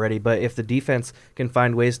do already, but if the defense can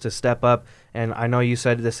find ways to step up, and I know you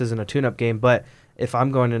said this isn't a tune-up game, but if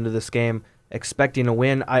I'm going into this game expecting a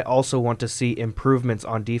win, I also want to see improvements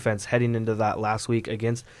on defense heading into that last week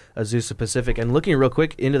against Azusa Pacific. And looking real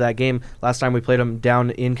quick into that game, last time we played them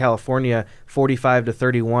down in California,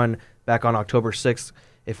 45-31 back on October 6th.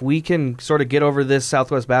 If we can sort of get over this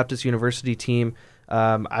Southwest Baptist University team,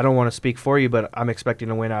 I don't want to speak for you, but I'm expecting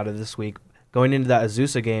a win out of this week. Going into that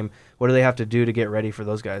Azusa game, what do they have to do to get ready for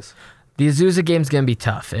those guys? The Azusa game's going to be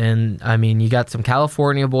tough. And, you got some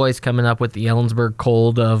California boys coming up with the Ellensburg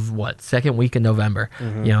cold of, second week in November.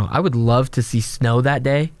 Mm-hmm. I would love to see snow that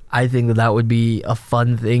day. I think that would be a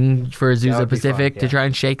fun thing for Azusa Pacific to try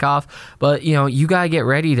and shake off. But, you got to get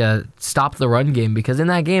ready to stop the run game, because in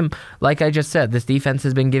that game, like I just said, this defense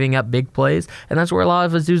has been giving up big plays, and that's where a lot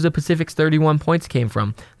of Azusa Pacific's 31 points came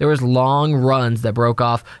from. There was long runs that broke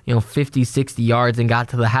off, 50, 60 yards and got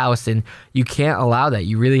to the house, and you can't allow that.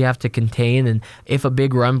 You really have to contain, and if a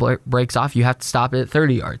big run breaks off, you have to stop it at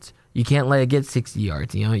 30 yards. You can't let it get 60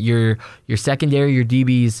 yards. Your secondary, your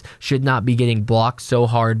DBs should not be getting blocked so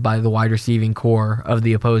hard by the wide receiving core of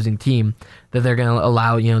the opposing team that they're going to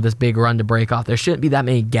allow, this big run to break off. There shouldn't be that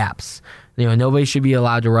many gaps. Nobody should be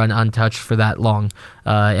allowed to run untouched for that long.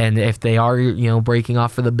 And if they are, breaking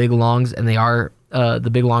off for the big longs, and they are the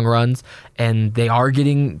big long runs, and they are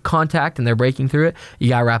getting contact and they're breaking through it, you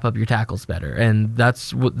got to wrap up your tackles better. And that's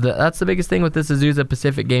the biggest thing with this Azusa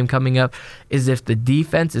Pacific game coming up, is if the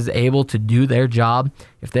defense is able to do their job,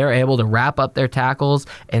 if they're able to wrap up their tackles,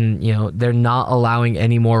 and they're not allowing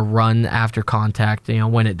any more run after contact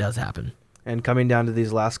when it does happen. And coming down to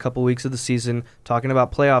these last couple weeks of the season, talking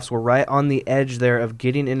about playoffs, we're right on the edge there of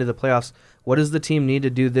getting into the playoffs. what does the team need to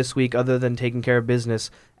do this week other than taking care of business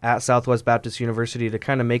at Southwest Baptist University to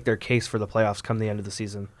kind of make their case for the playoffs come the end of the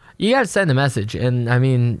season? You got to send a message. And, I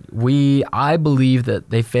mean, I believe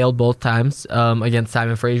that they failed both times against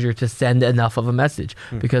Simon Fraser to send enough of a message.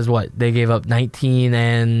 Because, they gave up 19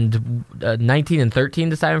 and 13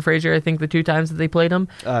 to Simon Fraser, I think, the 2 times that they played them?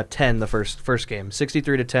 10 the first game.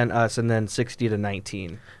 63-10 us, and then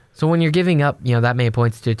 60-19. So when you're giving up, that many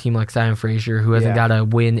points to a team like Simon Fraser, who hasn't got a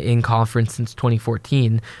win in conference since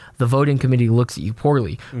 2014, the voting committee looks at you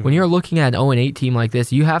poorly. When you're looking at an 0-8 team like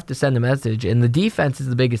this, you have to send a message, and the defense is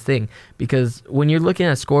the biggest thing, because when you're looking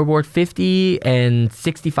at a scoreboard, 50 and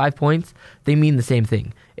 65 points, they mean the same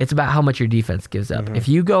thing. It's about how much your defense gives up. If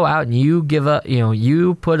you go out and you give up,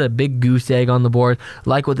 you put a big goose egg on the board,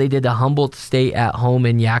 like what they did to Humboldt State at home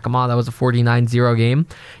in Yakima, that was a 49-0 game,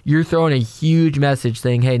 you're throwing a huge message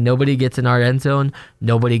saying, hey, nobody gets in our end zone,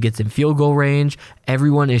 nobody gets in field goal range,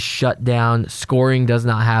 everyone is shut down, scoring does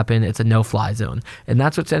not happen, it's a no-fly zone. And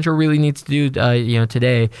that's what Central really needs to do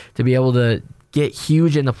today to be able to get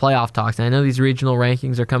huge in the playoff talks. And I know these regional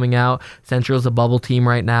rankings are coming out. Central's a bubble team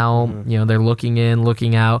right now. They're looking in,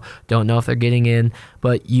 looking out, don't know if they're getting in,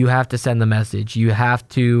 but you have to send the message. You have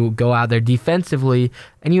to go out there defensively,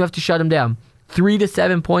 and you have to shut them down. 3 to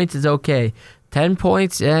 7 points is okay. 10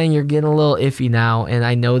 points, and you're getting a little iffy now. And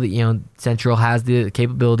I know that, Central has the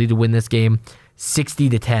capability to win this game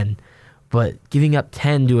 60-10. But giving up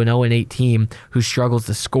 10 to an 0-8 team who struggles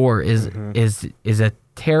to score is a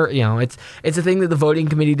it's a thing that the voting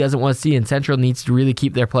committee doesn't want to see, and Central needs to really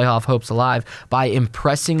keep their playoff hopes alive by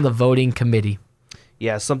impressing the voting committee.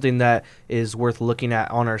 Yeah, something that is worth looking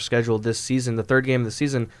at on our schedule this season. The third game of the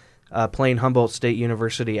season, playing Humboldt State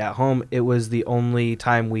University at home, it was the only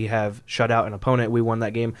time we have shut out an opponent. We won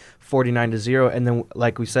that game 49-0, and then,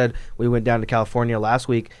 like we said, we went down to California last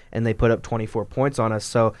week, and they put up 24 points on us.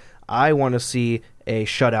 So I want to see a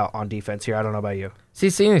shutout on defense here. I don't know about you. See,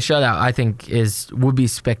 seeing a shutout, I think, would be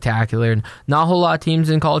spectacular. And not a whole lot of teams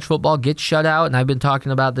in college football get shut out, and I've been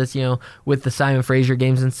talking about this, with the Simon Fraser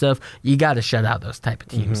games and stuff. You got to shut out those type of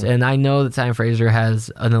teams. And I know that Simon Fraser has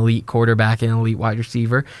an elite quarterback and an elite wide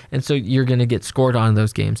receiver, and so you're going to get scored on in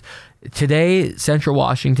those games. Today, Central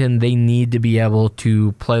Washington, they need to be able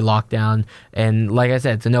to play lockdown, and like I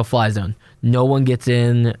said, it's a no-fly zone. No one gets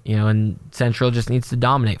in, and Central just needs to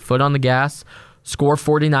dominate. Foot on the gas, score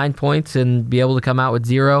 49 points, and be able to come out with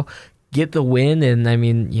 0, get the win. And I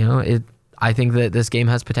mean, I think that this game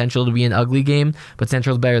has potential to be an ugly game, but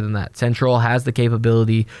Central's better than that. Central has the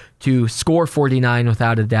capability to score 49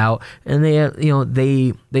 without a doubt, and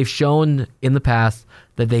they've shown in the past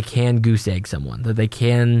that they can goose egg someone, that they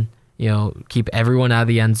can keep everyone out of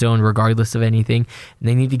the end zone regardless of anything. And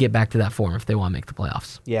they need to get back to that form if they want to make the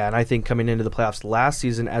playoffs. Yeah, and I think coming into the playoffs last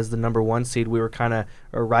season as the number 1 seed, we were kind of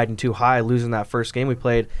riding too high, losing that first game we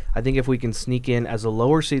played. I think if we can sneak in as a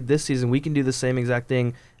lower seed this season, we can do the same exact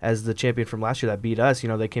thing as the champion from last year that beat us.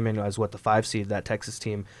 They came in as the 5 seed, that Texas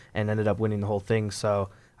team, and ended up winning the whole thing. So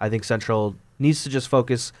I think Central needs to just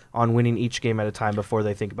focus on winning each game at a time before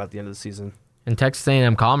they think about the end of the season. And Texas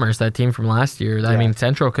A&M Commerce, that team from last year, I mean,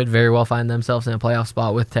 Central could very well find themselves in a playoff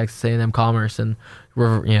spot with Texas A&M Commerce and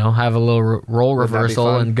have a little role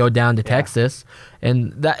reversal and go down to Texas.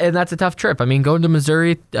 And that's a tough trip. I mean, going to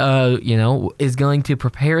Missouri, is going to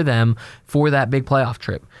prepare them for that big playoff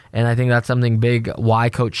trip. And I think that's something big why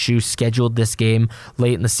Coach Shu scheduled this game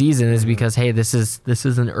late in the season is because, hey, this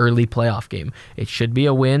is an early playoff game. It should be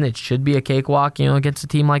a win. It should be a cakewalk, against a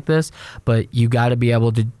team like this. But you got to be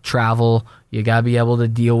able to travel. You got to be able to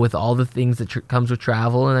deal with all the things that comes with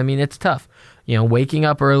travel. And, I mean, it's tough. Waking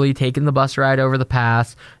up early, taking the bus ride over the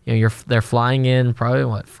pass. They're flying in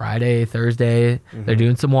probably Friday, Thursday. They're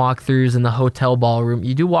doing some walkthroughs in the hotel ballroom.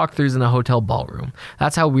 You do walkthroughs in a hotel ballroom.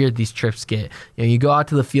 That's how weird these trips get. You go out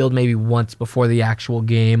to the field maybe once before the actual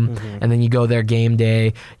game, and then you go there game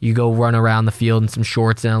day. You go run around the field in some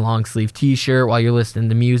shorts and a long sleeve T-shirt while you're listening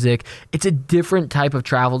to music. It's a different type of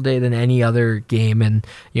travel day than any other game. And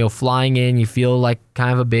flying in, you feel like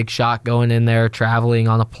kind of a big shot going in there, traveling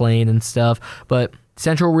on a plane and stuff. But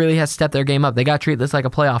Central really has stepped their game up. They got to treat this like a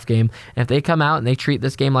playoff game. And if they come out and they treat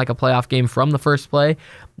this game like a playoff game from the first play,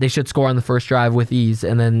 they should score on the first drive with ease.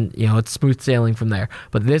 And then, it's smooth sailing from there.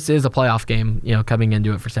 But this is a playoff game, coming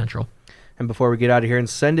into it for Central. And before we get out of here and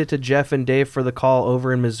send it to Jeff and Dave for the call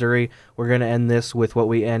over in Missouri, we're going to end this with what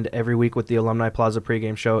we end every week with the Alumni Plaza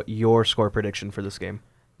pregame show, your score prediction for this game.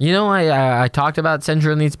 I talked about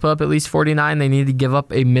Central needs to put up at least 49. They need to give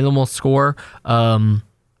up a minimal score.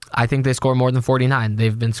 I think they score more than 49.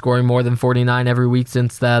 They've been scoring more than 49 every week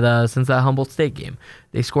since that Humboldt State game.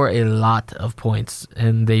 They score a lot of points,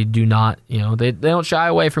 and they do not, they don't shy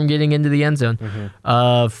away from getting into the end zone.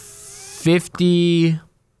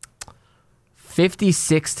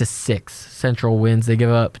 56-6 Central wins. They give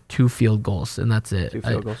up 2 field goals, and that's it. 2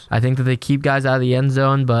 field goals. I think that they keep guys out of the end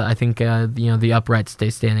zone, but I think the uprights stay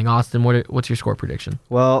standing. Austin, what's your score prediction?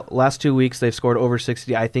 Well, last 2 weeks they've scored over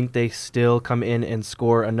 60. I think they still come in and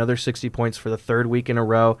score another 60 points for the 3rd week in a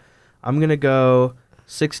row. I'm gonna go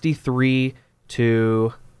 63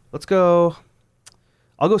 to.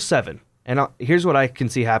 I'll go 7. And here's what I can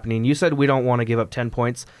see happening. You said we don't want to give up 10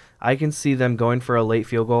 points. I can see them going for a late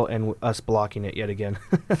field goal and us blocking it yet again.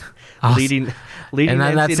 leading and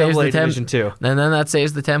then the that saves the NCAA Division 2. And then that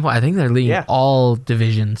saves the 10 point. I think they're leading all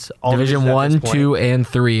divisions. Division 1, 2, and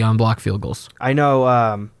 3 on block field goals. I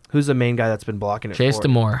know who's the main guy that's been blocking it Chase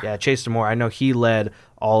DeMoore. Yeah, Chase DeMoore. I know he led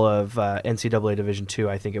all of NCAA Division 2,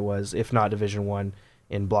 I think it was, if not Division 1,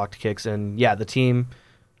 in blocked kicks. And, yeah, the team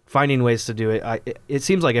finding ways to do it. It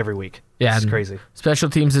seems like every week. Yeah, it's crazy.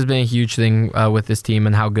 Special teams has been a huge thing with this team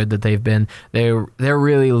and how good that they've been. They're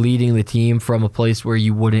really leading the team from a place where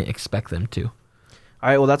you wouldn't expect them to. All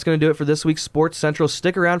right, well, that's going to do it for this week's Sports Central.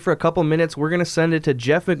 Stick around for a couple minutes. We're going to send it to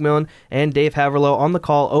Jeff McMillan and Dave Haverlow on the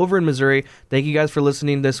call over in Missouri. Thank you guys for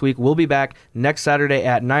listening this week. We'll be back next Saturday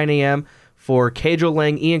at 9 a.m. for Cadro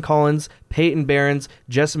Lang, Ian Collins, Peyton Behrens,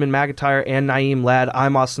 Jessamine McIntyre, and Naeem Ladd.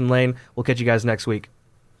 I'm Austin Lane. We'll catch you guys next week.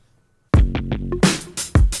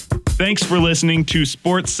 Thanks for listening to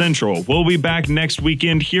Sports Central. We'll be back next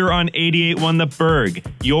weekend here on 88.1 The Berg,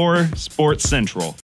 your Sports Central.